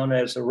 it's known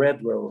as a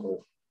red rover.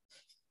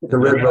 The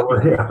red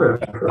rover, yeah.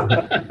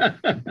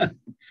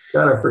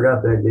 God, I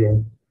forgot that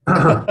game.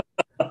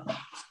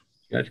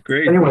 That's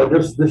great. Anyway,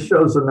 this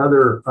shows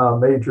another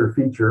major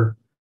feature,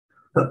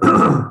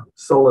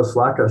 Solus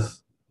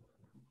Lacus.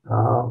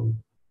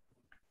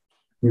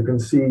 You can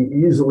see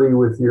easily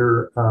with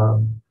your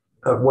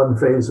one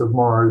phase of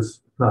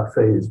Mars, not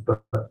phase,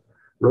 but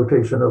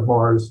rotation of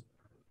Mars.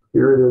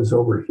 Here it is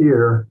over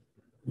here.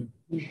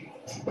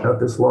 Got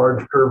this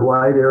large curved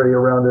light area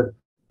around it.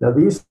 Now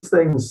these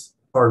things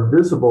are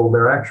visible.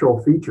 They're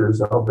actual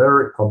features,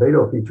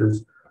 albedo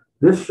features.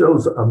 This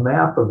shows a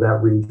map of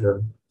that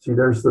region. See,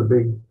 there's the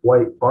big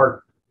white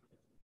arc.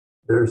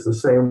 There's the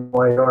same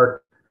white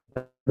arc.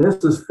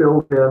 This is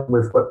filled in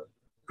with what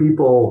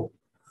people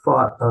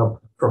thought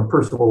from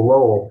Percival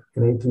Lowell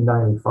in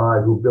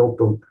 1895, who built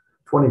the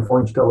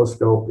 24-inch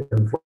telescope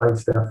in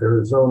Flagstaff,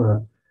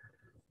 Arizona.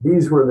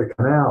 These were the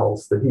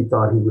canals that he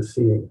thought he was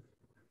seeing.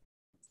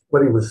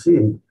 What he was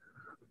seeing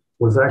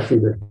was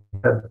actually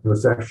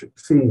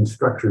seeing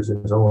structures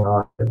in his own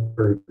eye,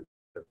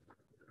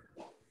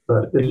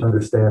 but didn't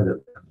understand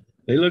it.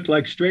 They look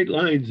like straight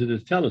lines in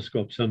his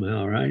telescope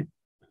somehow, right?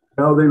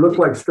 No, they look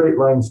like straight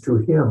lines to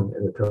him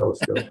in a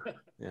telescope.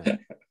 Yeah.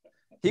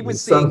 He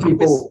was Some seeing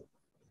people.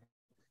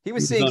 he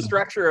was seeing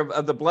structure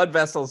of the blood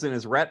vessels in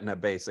his retina,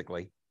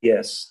 basically.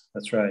 Yes,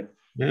 that's right.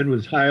 Man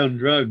was high on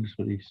drugs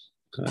when he's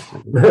caught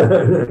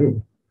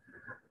that.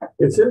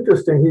 It's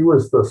interesting. He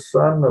was the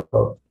son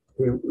of,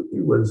 he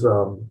was,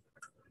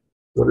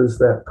 what is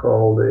that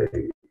called?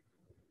 A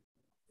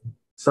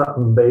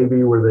something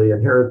baby where they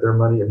inherit their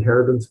money,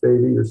 inheritance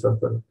baby or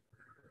something.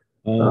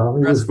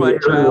 Trust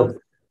fund child.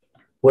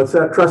 What's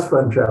that? Trust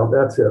fund child.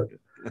 That's it.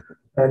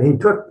 And he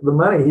took the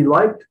money. He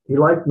liked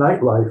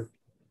nightlife.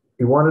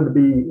 He wanted to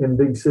be in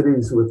big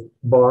cities with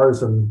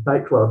bars and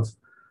nightclubs,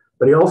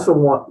 but he also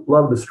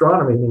loved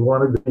astronomy, and he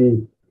wanted to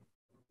be.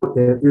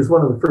 He was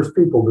one of the first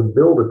people to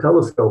build a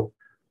telescope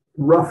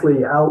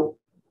roughly out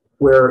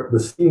where the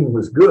seeing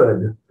was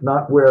good,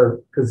 not where,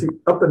 because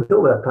up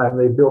until that time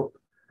they built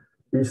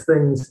these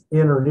things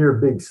in or near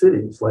big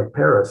cities like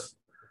Paris,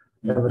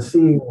 and the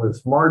seeing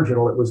was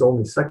marginal. It was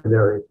only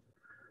secondary,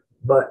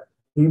 but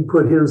he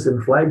put his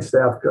in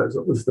Flagstaff because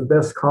it was the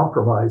best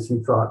compromise, he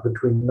thought,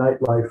 between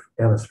nightlife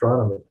and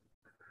astronomy.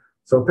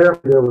 So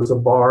apparently there was a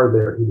bar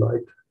there he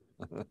liked.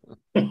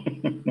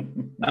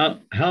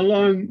 How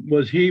long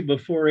was he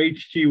before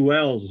H.G.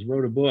 Wells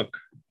wrote a book?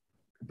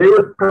 They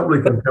were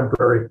probably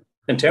contemporary.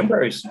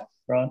 Contemporaries,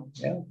 Ron.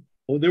 Yeah.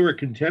 Oh, they were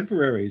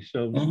contemporaries.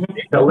 So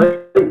Yeah,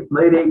 late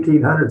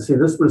 1800s. See,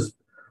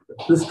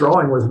 this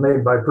drawing was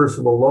made by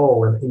Percival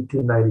Lowell in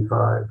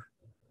 1895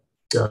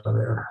 down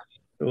there.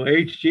 So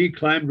H.G.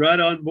 climbed right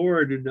on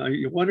board, and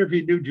you wonder if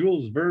he knew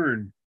Jules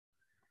Verne.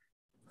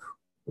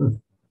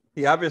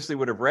 He obviously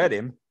would have read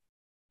him.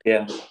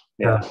 Yeah.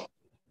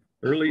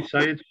 Early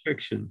science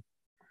fiction.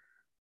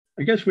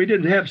 I guess we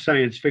didn't have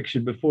science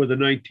fiction before the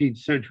 19th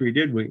century,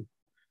 did we?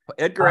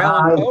 Edgar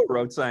Allan Poe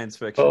wrote science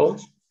fiction. Oh.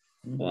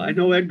 Well, I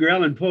know Edgar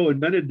Allan Poe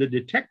invented the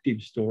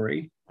detective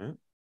story.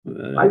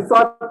 I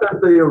thought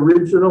that the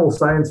original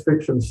science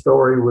fiction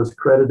story was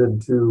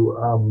credited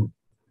to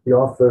the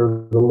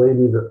author, the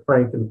lady that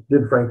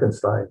did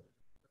Frankenstein.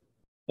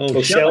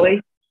 Oh,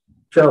 Shelley?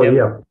 Shelley,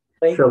 Yep.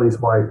 yeah. Shelley's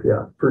wife,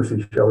 yeah.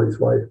 Percy Shelley's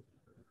wife.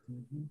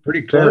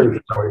 Pretty close. Very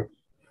Shelley.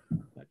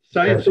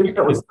 Science I think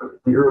that was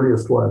the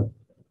earliest one.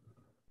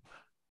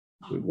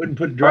 We wouldn't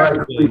put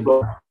Dracula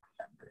in.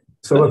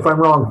 So if I'm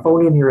wrong,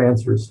 phone in your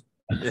answers.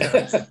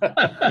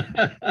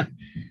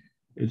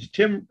 Is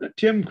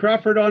Tim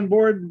Crawford on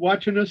board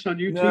watching us on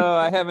YouTube? No,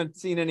 I haven't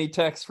seen any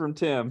text from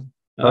Tim.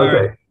 All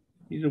Okay. right.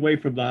 He's away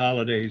from the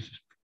holidays.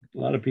 A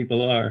lot of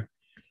people are.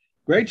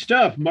 Great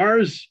stuff.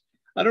 Mars.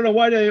 I don't know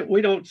why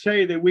we don't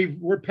say that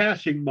we're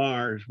passing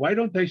Mars. Why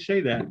don't they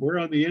say that? We're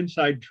on the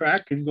inside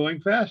track and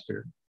going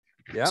faster.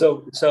 Yeah.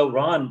 So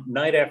Ron,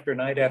 night after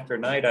night after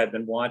night, I've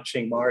been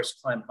watching Mars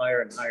climb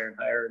higher and higher and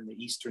higher in the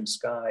eastern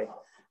sky.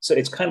 So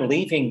it's kind of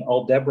leaving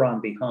Aldebaran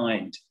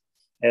behind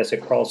as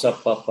it crawls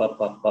up.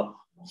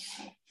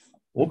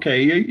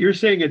 Okay, you're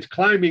saying it's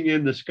climbing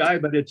in the sky,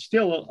 but it's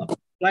still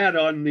flat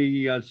on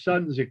the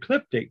sun's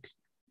ecliptic.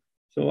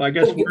 So I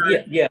guess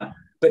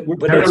But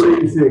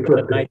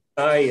the night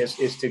sky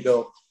is to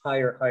go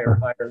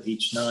higher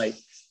each night.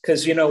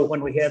 Because,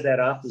 when we had that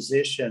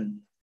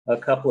opposition a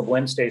couple of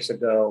Wednesdays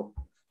ago,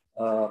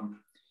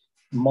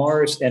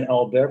 Mars and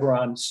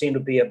Aldebaran seem to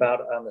be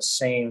about on the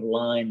same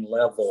line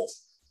level.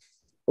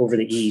 over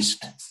the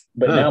east.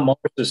 But now Mars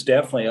is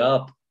definitely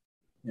up,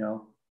 you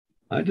know.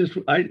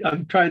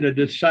 I'm trying to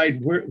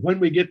decide when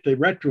we get the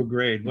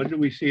retrograde. When do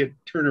we see it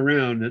turn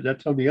around?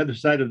 That's on the other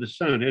side of the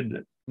sun, isn't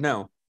it?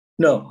 No.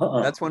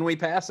 No. That's when we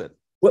pass it.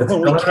 When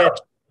we catch,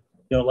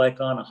 you know, like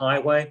on a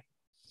highway,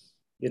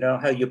 you know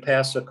how you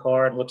pass a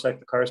car and it looks like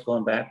the car's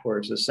going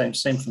backwards. The same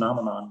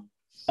phenomenon.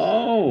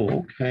 Oh,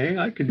 okay.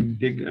 I can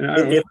dig.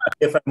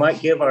 If I might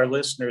give our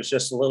listeners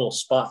just a little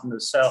spot in the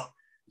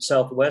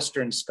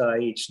southwestern sky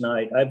each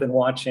night, I've been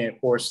watching,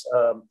 of course,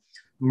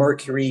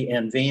 Mercury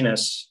and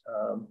Venus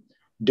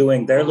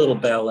doing their little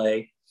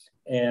ballet.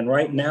 And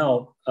right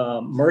now,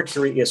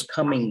 Mercury is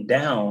coming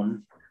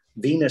down,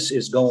 Venus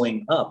is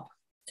going up.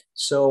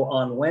 So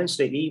on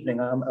Wednesday evening,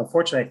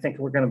 unfortunately, I think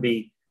we're going to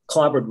be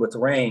clobbered with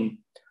rain,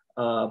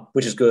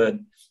 which is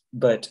good.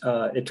 But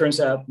it turns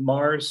out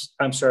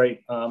Mercury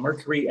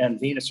and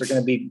Venus are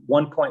going to be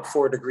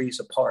 1.4 degrees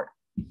apart.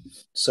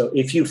 So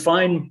if you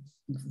find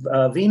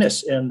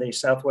Venus in the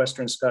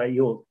southwestern sky,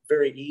 you'll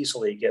very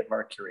easily get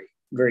Mercury,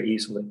 very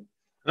easily.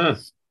 Huh.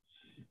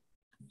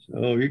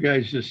 So you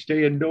guys just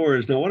stay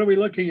indoors. Now, what are we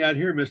looking at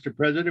here, Mr.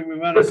 President?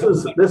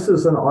 This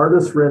is an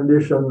artist's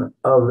rendition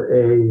of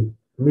a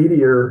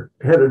meteor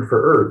headed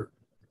for Earth.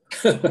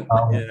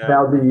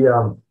 Now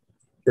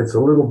it's a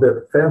little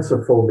bit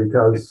fanciful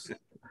because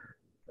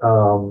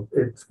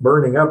it's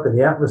burning up in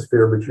the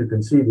atmosphere, but you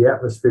can see the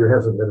atmosphere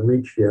hasn't been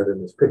reached yet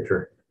in this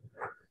picture.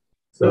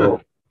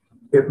 So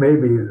it may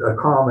be a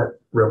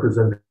comet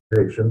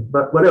representation,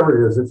 but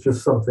whatever it is, it's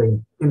just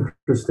something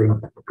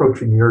interesting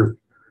approaching the Earth.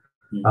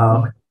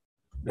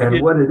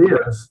 And what it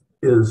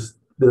is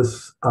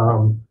this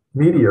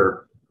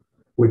meteor,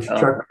 which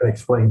Chuck can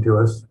explain to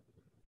us.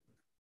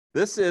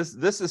 This is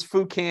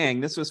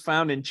Fukang. This was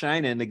found in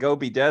China in the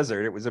Gobi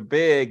Desert. It was a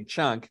big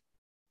chunk.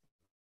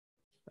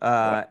 It's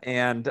a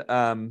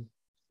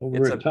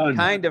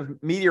kind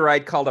of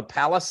meteorite called a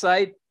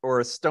palisite or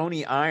a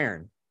stony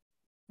iron.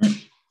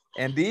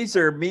 And these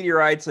are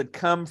meteorites that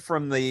come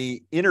from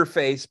the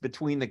interface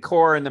between the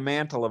core and the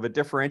mantle of a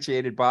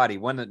differentiated body,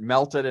 one that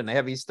melted and the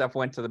heavy stuff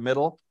went to the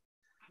middle.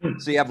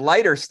 So you have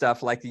lighter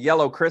stuff like the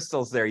yellow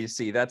crystals there you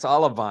see. That's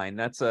olivine.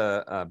 That's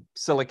a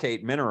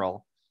silicate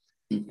mineral.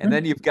 And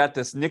then you've got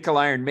this nickel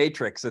iron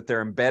matrix that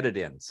they're embedded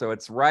in. So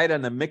it's right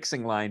on the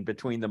mixing line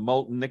between the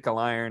molten nickel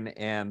iron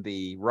and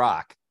the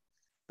rock.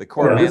 The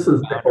core. Yeah, this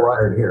is nickel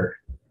iron here.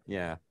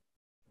 Yeah.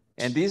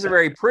 And these are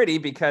very pretty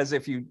because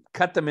if you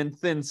cut them in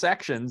thin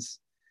sections,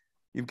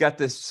 you've got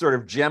this sort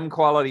of gem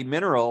quality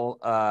mineral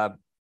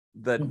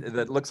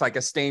that looks like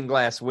a stained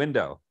glass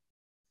window.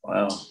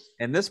 Wow.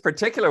 And this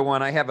particular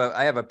one I have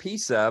a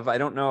piece of. I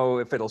don't know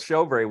if it'll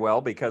show very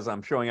well because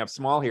I'm showing up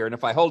small here. And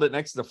if I hold it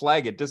next to the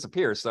flag, it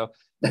disappears. So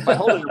if I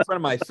hold it in front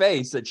of my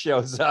face, it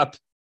shows up.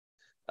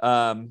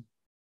 Yeah,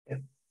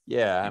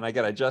 and I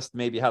got to adjust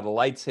maybe how the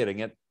light's hitting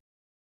it.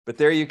 But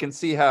there you can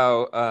see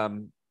how,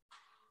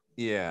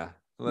 yeah.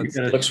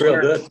 Looks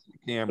real good.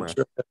 Camera.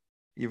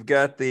 You've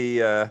got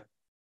the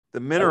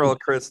mineral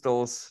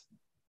crystals.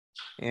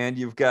 And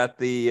you've got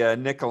the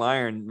nickel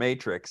iron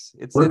matrix.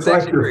 Looks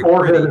like your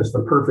forehead is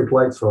the perfect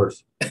light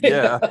source.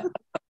 Yeah.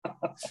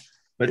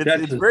 But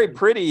it's very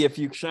pretty if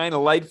you shine a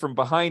light from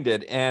behind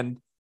it. And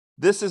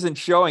this isn't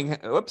showing,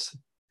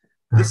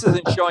 this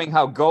isn't showing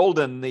how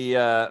golden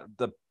the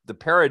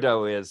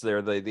peridot is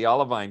there, the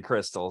olivine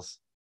crystals.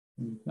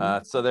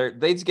 So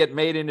they get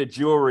made into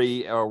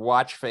jewelry or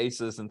watch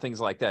faces and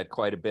things like that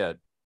quite a bit.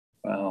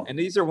 Wow. And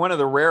these are one of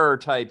the rarer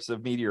types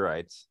of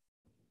meteorites.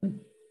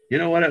 You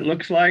know what it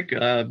looks like?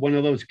 One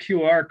of those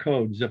QR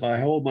codes. If I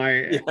hold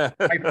my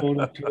iPhone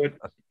up to it,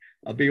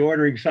 I'll be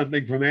ordering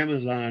something from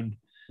Amazon.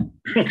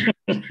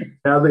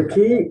 Now, the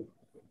key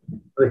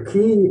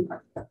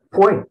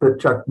point that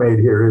Chuck made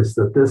here is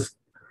that this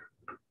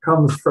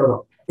comes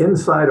from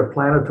inside a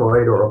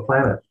planetoid or a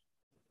planet,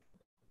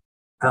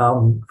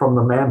 from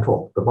the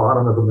mantle, the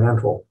bottom of the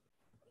mantle,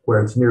 where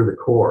it's near the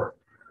core.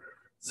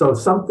 So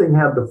something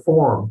had to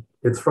form.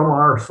 It's from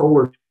our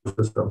solar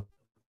system,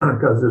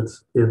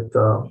 because it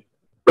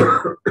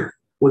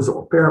was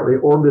apparently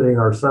orbiting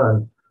our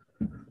sun,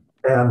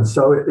 and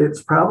so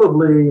it's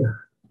probably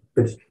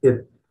it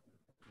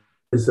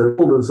is as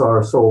old as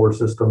our solar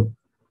system,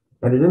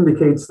 and it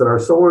indicates that our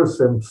solar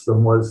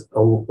system was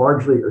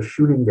largely a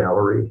shooting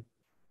gallery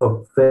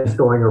of things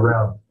going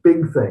around,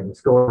 big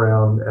things going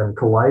around and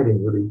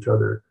colliding with each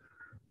other,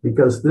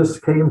 because this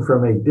came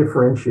from a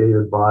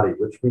differentiated body,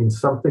 which means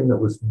something that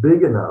was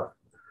big enough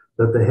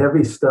that the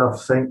heavy stuff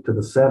sank to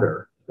the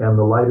center and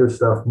the lighter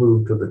stuff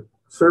moved to the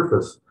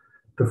surface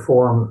to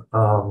form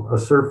a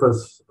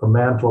surface, a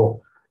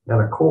mantle,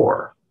 and a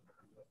core.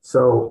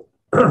 So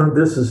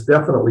this is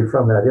definitely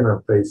from that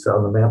interface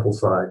on the mantle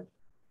side.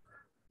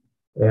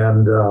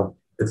 And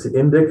it's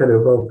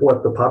indicative of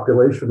what the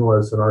population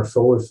was in our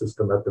solar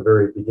system at the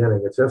very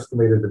beginning. It's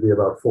estimated to be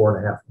about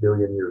 4.5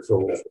 billion years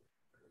old.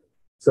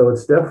 So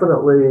it's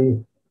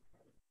definitely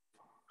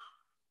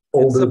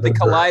older. And something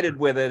collided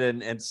with it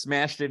and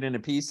smashed it into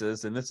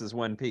pieces, and this is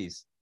one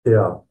piece.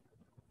 Yeah.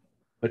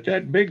 But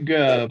that big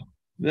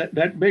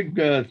That big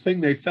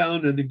thing they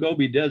found in the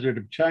Gobi Desert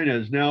of China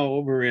is now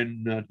over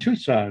in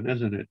Tucson,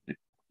 isn't it?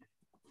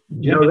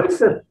 No, they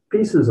sent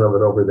pieces of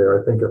it over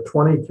there. I think a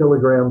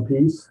 20-kilogram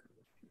piece.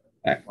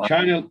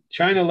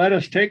 China let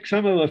us take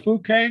some of the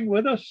Fukang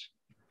with us.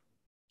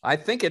 I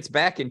think it's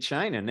back in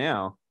China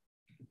now.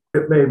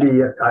 It may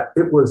be.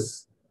 It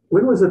was.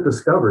 When was it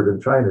discovered in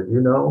China? Do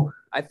you know?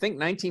 I think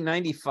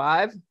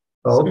 1995,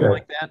 Oh, something okay.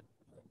 like that.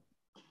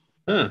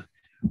 Huh.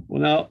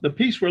 Well, now the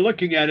piece we're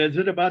looking at, is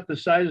it about the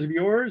size of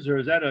yours, or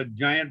is that a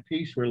giant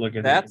piece we're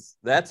looking at?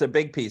 That's a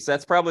big piece.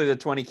 That's probably the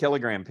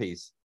 20-kilogram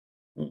piece.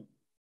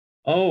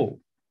 Oh,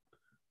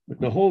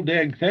 but the whole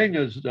dang thing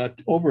is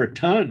over a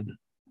ton.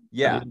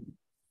 Yeah.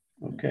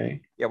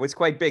 Okay. Yeah, it was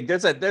quite big.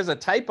 There's a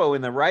typo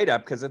in the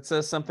write-up because it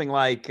says something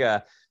like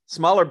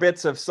smaller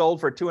bits have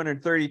sold for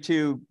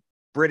 232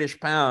 British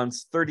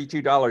pounds,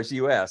 $32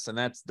 US, and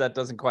that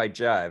doesn't quite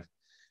jive.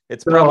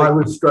 It's probably. No,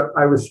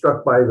 I was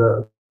struck by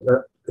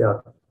yeah.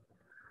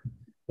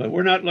 But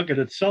we're not looking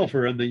at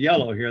sulfur in the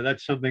yellow here.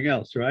 That's something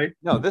else, right?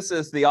 No, this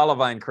is the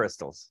olivine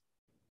crystals.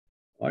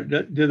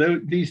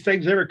 These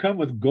things ever come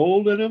with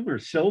gold in them or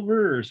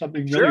silver or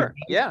something? Sure. Really?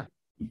 Yeah.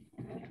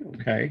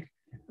 Okay.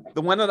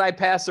 The one that I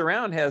pass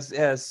around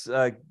has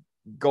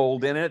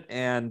gold in it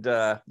and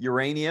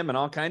uranium and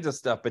all kinds of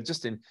stuff, but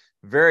just in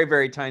very,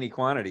 very tiny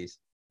quantities.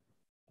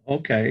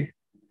 Okay.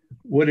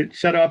 Would it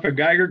set off a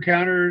Geiger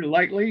counter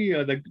lightly,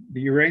 the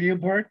uranium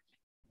part?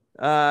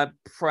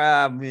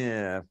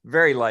 Yeah,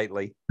 very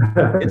lightly.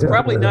 It's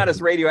probably not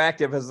as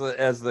radioactive as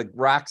the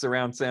rocks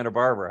around Santa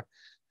Barbara.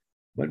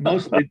 But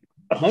mostly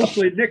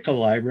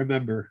nickel, I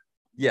remember.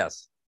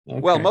 Yes. Okay.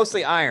 Well,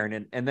 mostly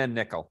iron and then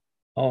nickel.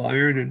 Oh,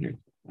 iron and nickel.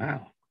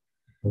 Wow.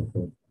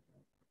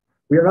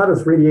 We are not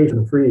as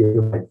radiation free as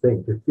you might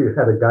think. If you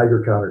had a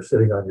Geiger counter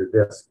sitting on your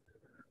desk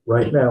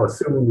right now,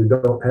 assuming you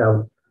don't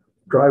have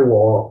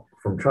drywall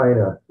from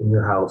China in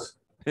your house,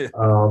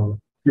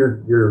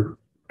 your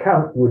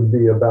count would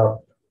be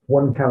about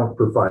 1 count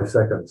per 5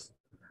 seconds,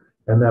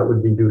 and that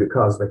would be due to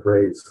cosmic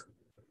rays.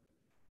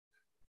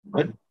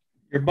 But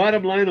your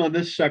bottom line on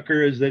this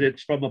sucker is that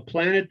it's from a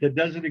planet that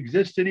doesn't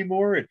exist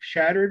anymore. It's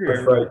shattered.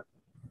 That's right.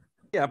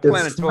 Yeah,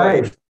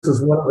 planetoid. This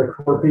is one of the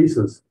core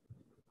pieces.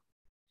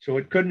 So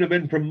it couldn't have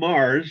been from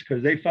Mars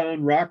because they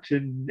found rocks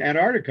in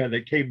Antarctica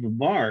that came from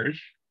Mars.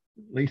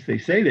 At least they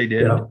say they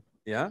did.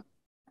 Yeah.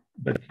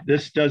 But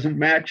this doesn't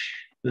match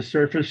the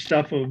surface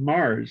stuff of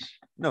Mars.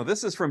 No,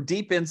 this is from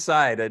deep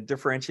inside a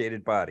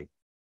differentiated body.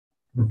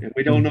 And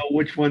we don't know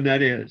which one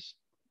that is.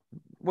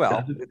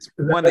 Well, it's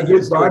one that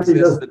used to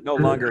exist that no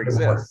longer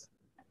exists.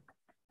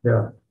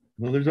 Yeah.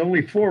 Well, there's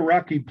only 4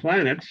 rocky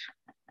planets.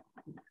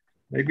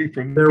 Maybe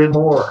from there were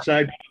more.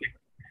 Side.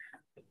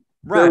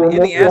 Right,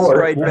 in the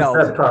asteroid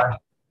belt.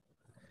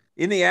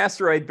 In the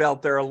asteroid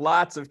belt, there are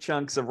lots of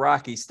chunks of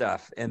rocky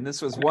stuff, and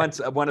this was once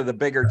one of the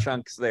bigger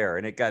chunks there,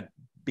 and it got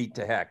beat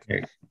to heck.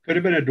 Okay. Could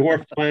have been a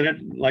dwarf planet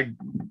like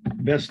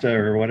Vesta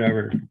or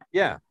whatever.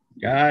 Yeah.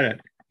 Got it.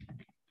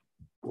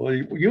 Well,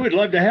 you would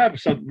love to have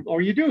something,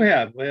 or you do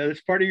have.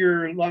 It's part of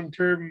your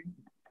long-term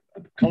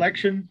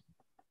collection.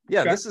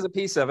 Yeah, this is a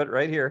piece of it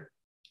right here.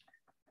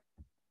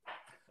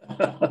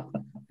 The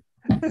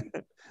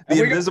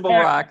invisible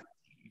rock.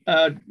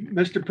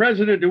 Mr.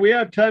 President, do we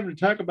have time to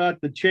talk about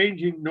the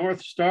changing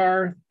North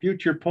Star,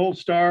 future pole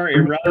star,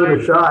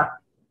 Iran? Shot.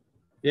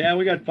 Yeah,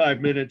 we got 5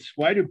 minutes.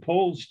 Why do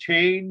poles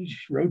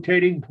change?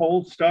 Rotating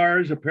pole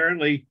stars,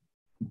 apparently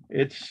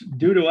it's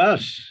due to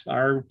us,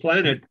 our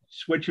planet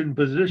switching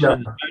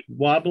positions, right?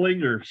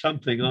 Wobbling or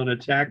something on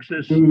its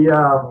axis.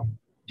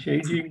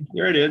 Changing.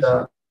 There it is.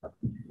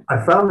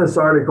 I found this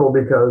article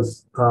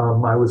because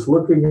I was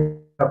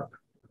looking up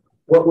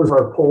what was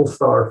our pole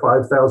star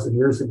 5,000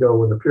 years ago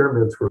when the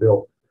pyramids were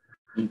built.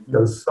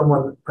 Because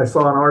I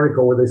saw an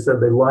article where they said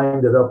they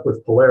lined it up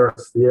with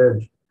Polaris, the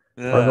edge,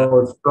 our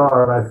North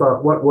Star. And I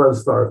thought, what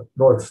was our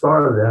North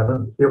Star then?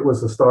 And it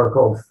was a star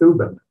called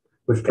Thuban,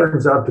 which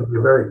turns out to be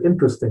a very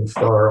interesting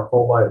star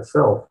all by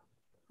itself.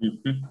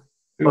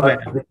 But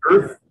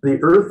the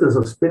Earth is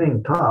a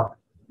spinning top,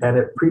 and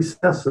it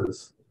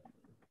precesses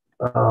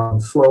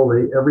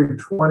slowly every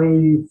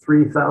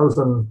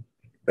 23,000.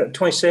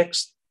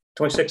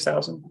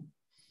 26,000.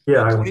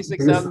 Yeah,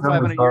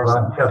 26,500 years.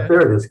 Yeah,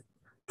 there it is.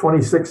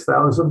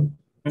 26,000.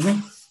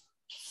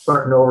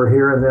 Starting over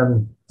here, and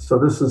then so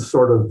this is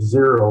sort of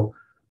zero.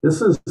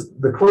 This is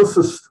the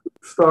closest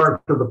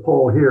star to the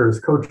pole here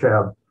is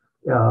Kochab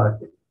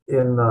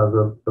in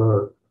the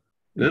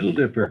Little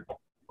Dipper.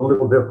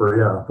 Little Dipper,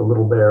 yeah, the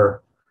Little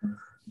Bear.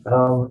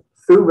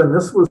 Thuban,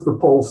 this was the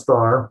pole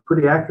star,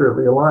 pretty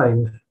accurately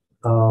aligned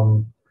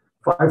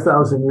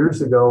 5,000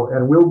 years ago,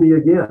 and will be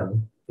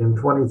again in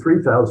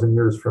 23,000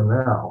 years from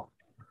now.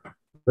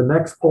 The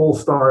next pole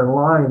star in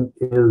line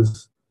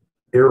is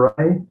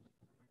Irae,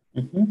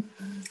 and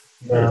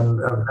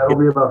that'll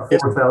be about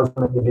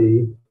 4,000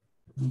 AD.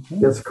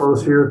 Gets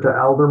close here to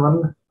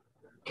Alderman,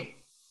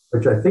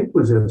 which I think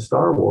was in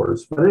Star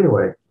Wars. But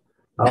anyway,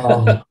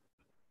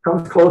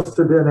 comes close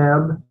to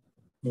Deneb,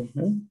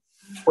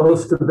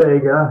 close to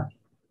Vega.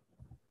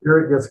 Here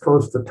it gets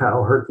close to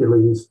Tau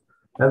Hercules.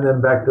 and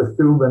then back to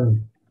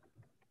Thuban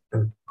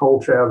and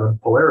Kolchav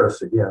and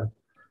Polaris again.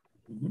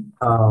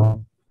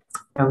 And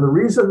the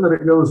reason that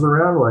it goes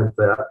around like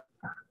that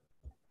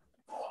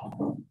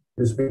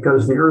is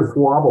because the Earth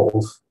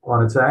wobbles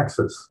on its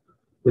axis.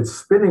 It's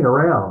spinning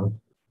around,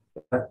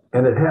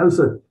 and it has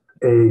a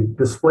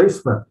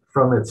displacement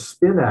from its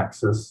spin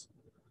axis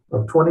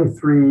of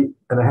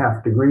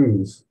 23.5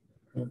 degrees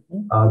to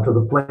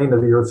the plane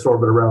of the Earth's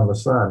orbit around the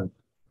sun.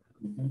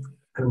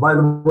 And by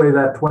the way,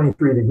 that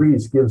 23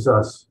 degrees gives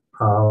us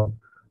our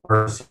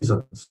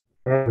seasons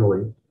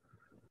annually.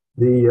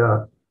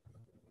 The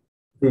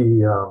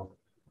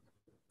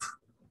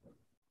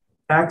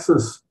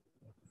axis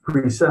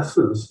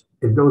precesses,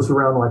 it goes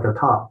around like a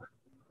top,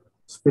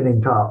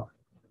 spinning top,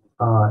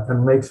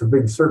 and makes a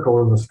big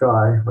circle in the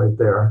sky right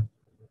there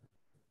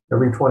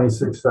every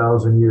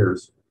 26,000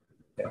 years.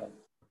 Yeah.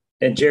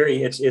 And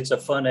Jerry, it's a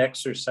fun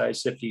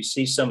exercise if you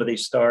see some of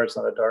these stars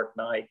on a dark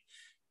night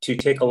to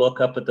take a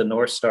look up at the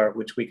North Star,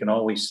 which we can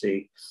always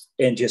see,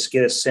 and just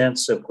get a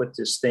sense of what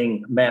this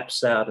thing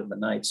maps out in the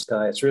night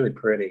sky. It's really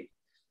pretty.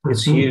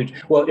 It's huge.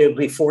 Well, it'll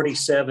be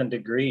 47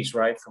 degrees,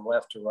 right, from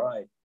left to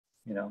right.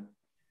 You know,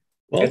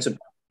 well,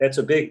 that's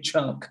a big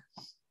chunk.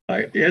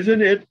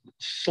 Isn't it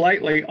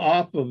slightly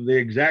off of the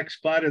exact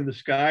spot in the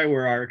sky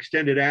where our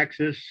extended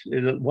axis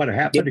is? What, a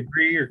half a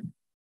degree? Or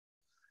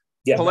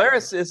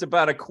Polaris is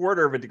about a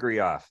quarter of a degree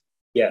off.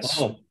 Yes.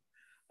 Oh.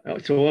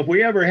 So if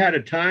we ever had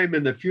a time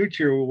in the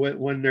future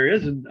when there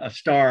isn't a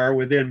star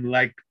within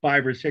like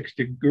 5 or 6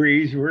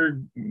 degrees,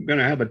 we're going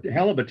to have a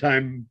hell of a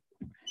time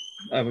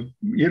of,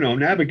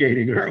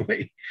 navigating, aren't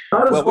we?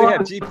 Well, we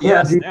have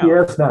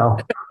GPS now.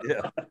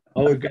 Yeah.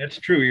 Oh, that's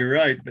true. You're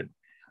right. But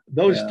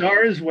those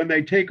stars, when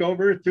they take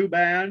over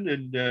Thuban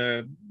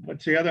and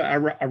what's the other,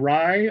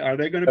 Arai, are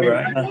they going to be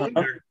right on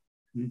there?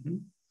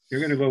 You're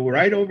going to go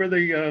right over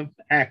the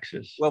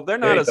axis. Well, they're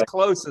not as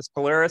close as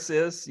Polaris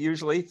is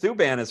usually.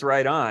 Thuban is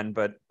right on,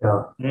 but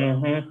Vega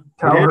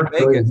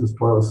is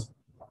close.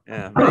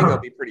 Yeah, Vega will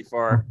be pretty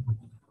far.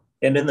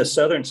 And in the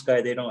southern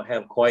sky, they don't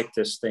have quite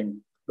this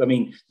thing. I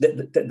mean,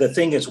 the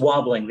thing is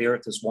wobbling. The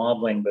Earth is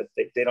wobbling, but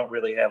they don't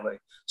really have a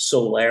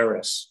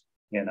Solaris,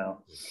 They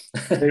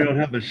don't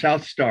have a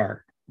South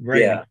Star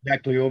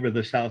exactly over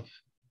the south.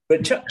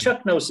 But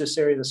Chuck knows this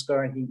area of the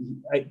sky.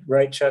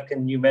 Right, Chuck?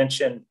 And you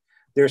mentioned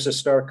there's a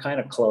star kind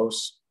of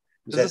close.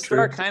 There's a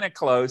star kind of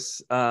close.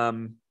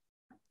 Oh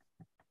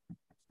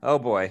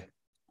boy.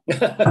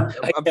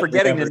 I'm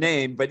forgetting the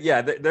name, but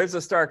yeah, there's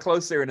a star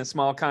close there in a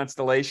small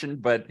constellation,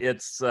 but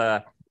it's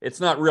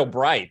not real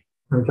bright.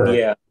 Okay.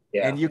 Yeah.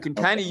 And you can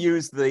kind of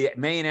use the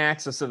main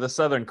axis of the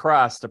Southern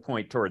Cross to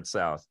point towards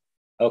south.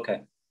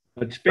 Okay.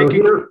 But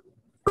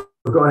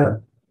go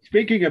ahead.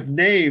 Speaking of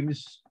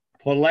names,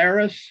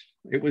 Polaris,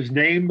 it was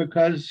named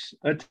because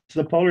it's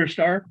the polar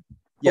star?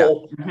 Yeah.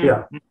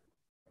 Yeah.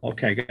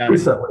 Okay, got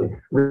it.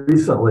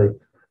 Recently.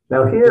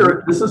 Now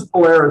here, this is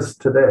Polaris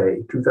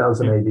today,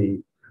 2000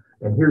 AD,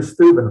 and here's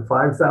Thuban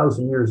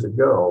 5,000 years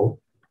ago.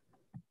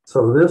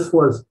 So this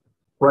was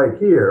right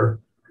here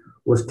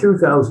was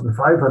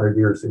 2,500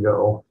 years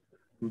ago,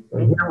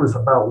 and here was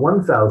about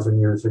 1,000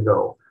 years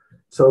ago.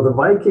 So the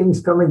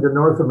Vikings coming to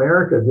North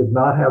America did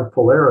not have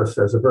Polaris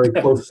as a very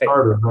close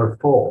star to the North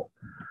Pole.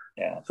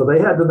 Yeah. So they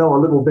had to know a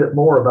little bit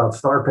more about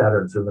star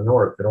patterns in the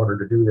north in order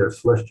to do their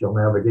celestial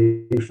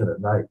navigation at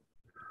night.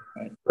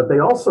 Right. But they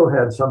also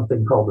had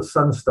something called the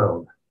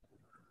sunstone,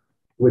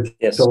 which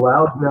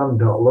allowed them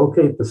to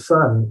locate the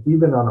sun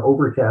even on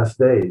overcast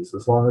days,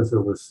 as long as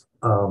it was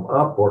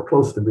up or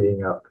close to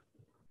being up.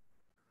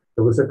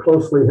 It was a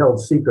closely held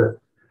secret.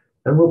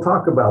 And we'll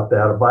talk about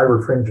that, a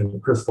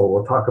birefringent crystal.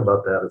 We'll talk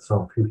about that at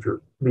some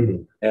future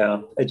meeting.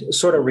 Yeah, it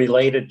sort of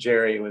related,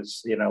 Jerry,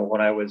 was,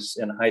 when I was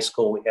in high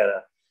school, we had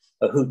a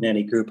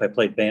hootenanny group I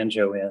played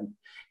banjo in.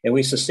 And we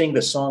used to sing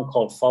this song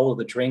called Follow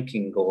the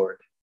Drinking Gourd.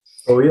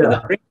 Oh, yeah. And the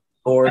drinking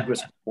gourd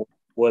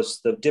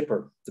was the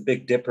dipper, the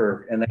Big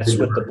Dipper. And that's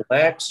what the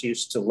blacks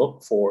used to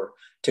look for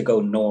to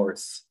go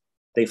north.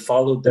 They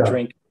followed the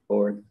drinking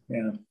gourd.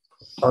 Yeah.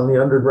 On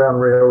the Underground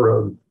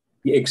Railroad.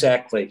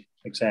 Exactly.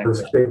 To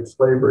escape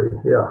slavery.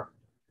 Yeah.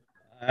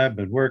 I've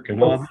been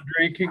working on the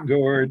drinking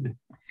gourd.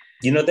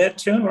 You know that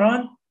tune,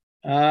 Ron?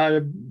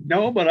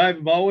 No, but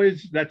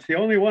that's the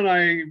only one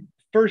I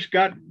first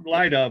got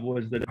light of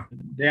was the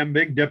damn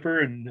Big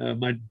Dipper. And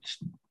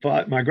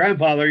my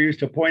grandfather used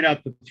to point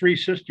out the three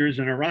sisters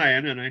in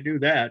Orion, and I knew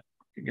that.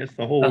 I guess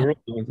the whole world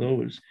knows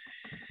those.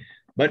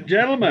 But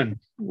gentlemen,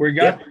 we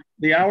got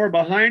the hour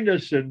behind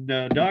us, and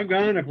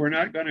doggone if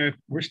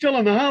we're still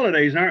in the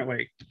holidays, aren't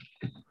we?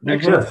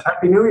 Yes,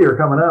 Happy New Year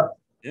coming up.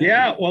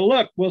 Yeah, well,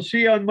 look, we'll see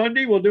you on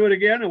Monday. We'll do it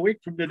again a week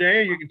from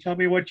today. You can tell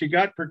me what you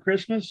got for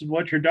Christmas and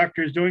what your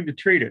doctor is doing to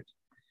treat it.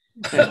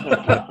 Tell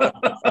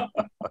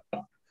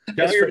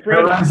your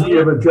friends. Reminds me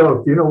of a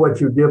joke. You know what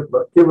you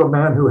give a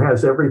man who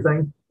has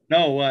everything?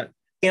 No, what?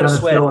 Can of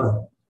sweat.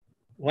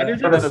 What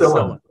is it?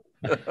 Penicillin.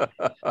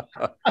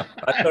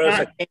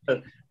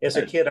 As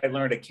a kid, I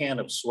learned a can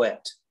of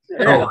sweat.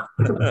 Yeah.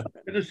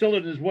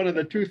 Penicillin is one of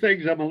the two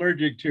things I'm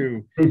allergic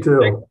to. Me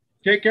too.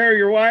 Take care of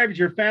your wives,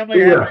 your family.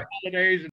 Yeah. Happy holidays.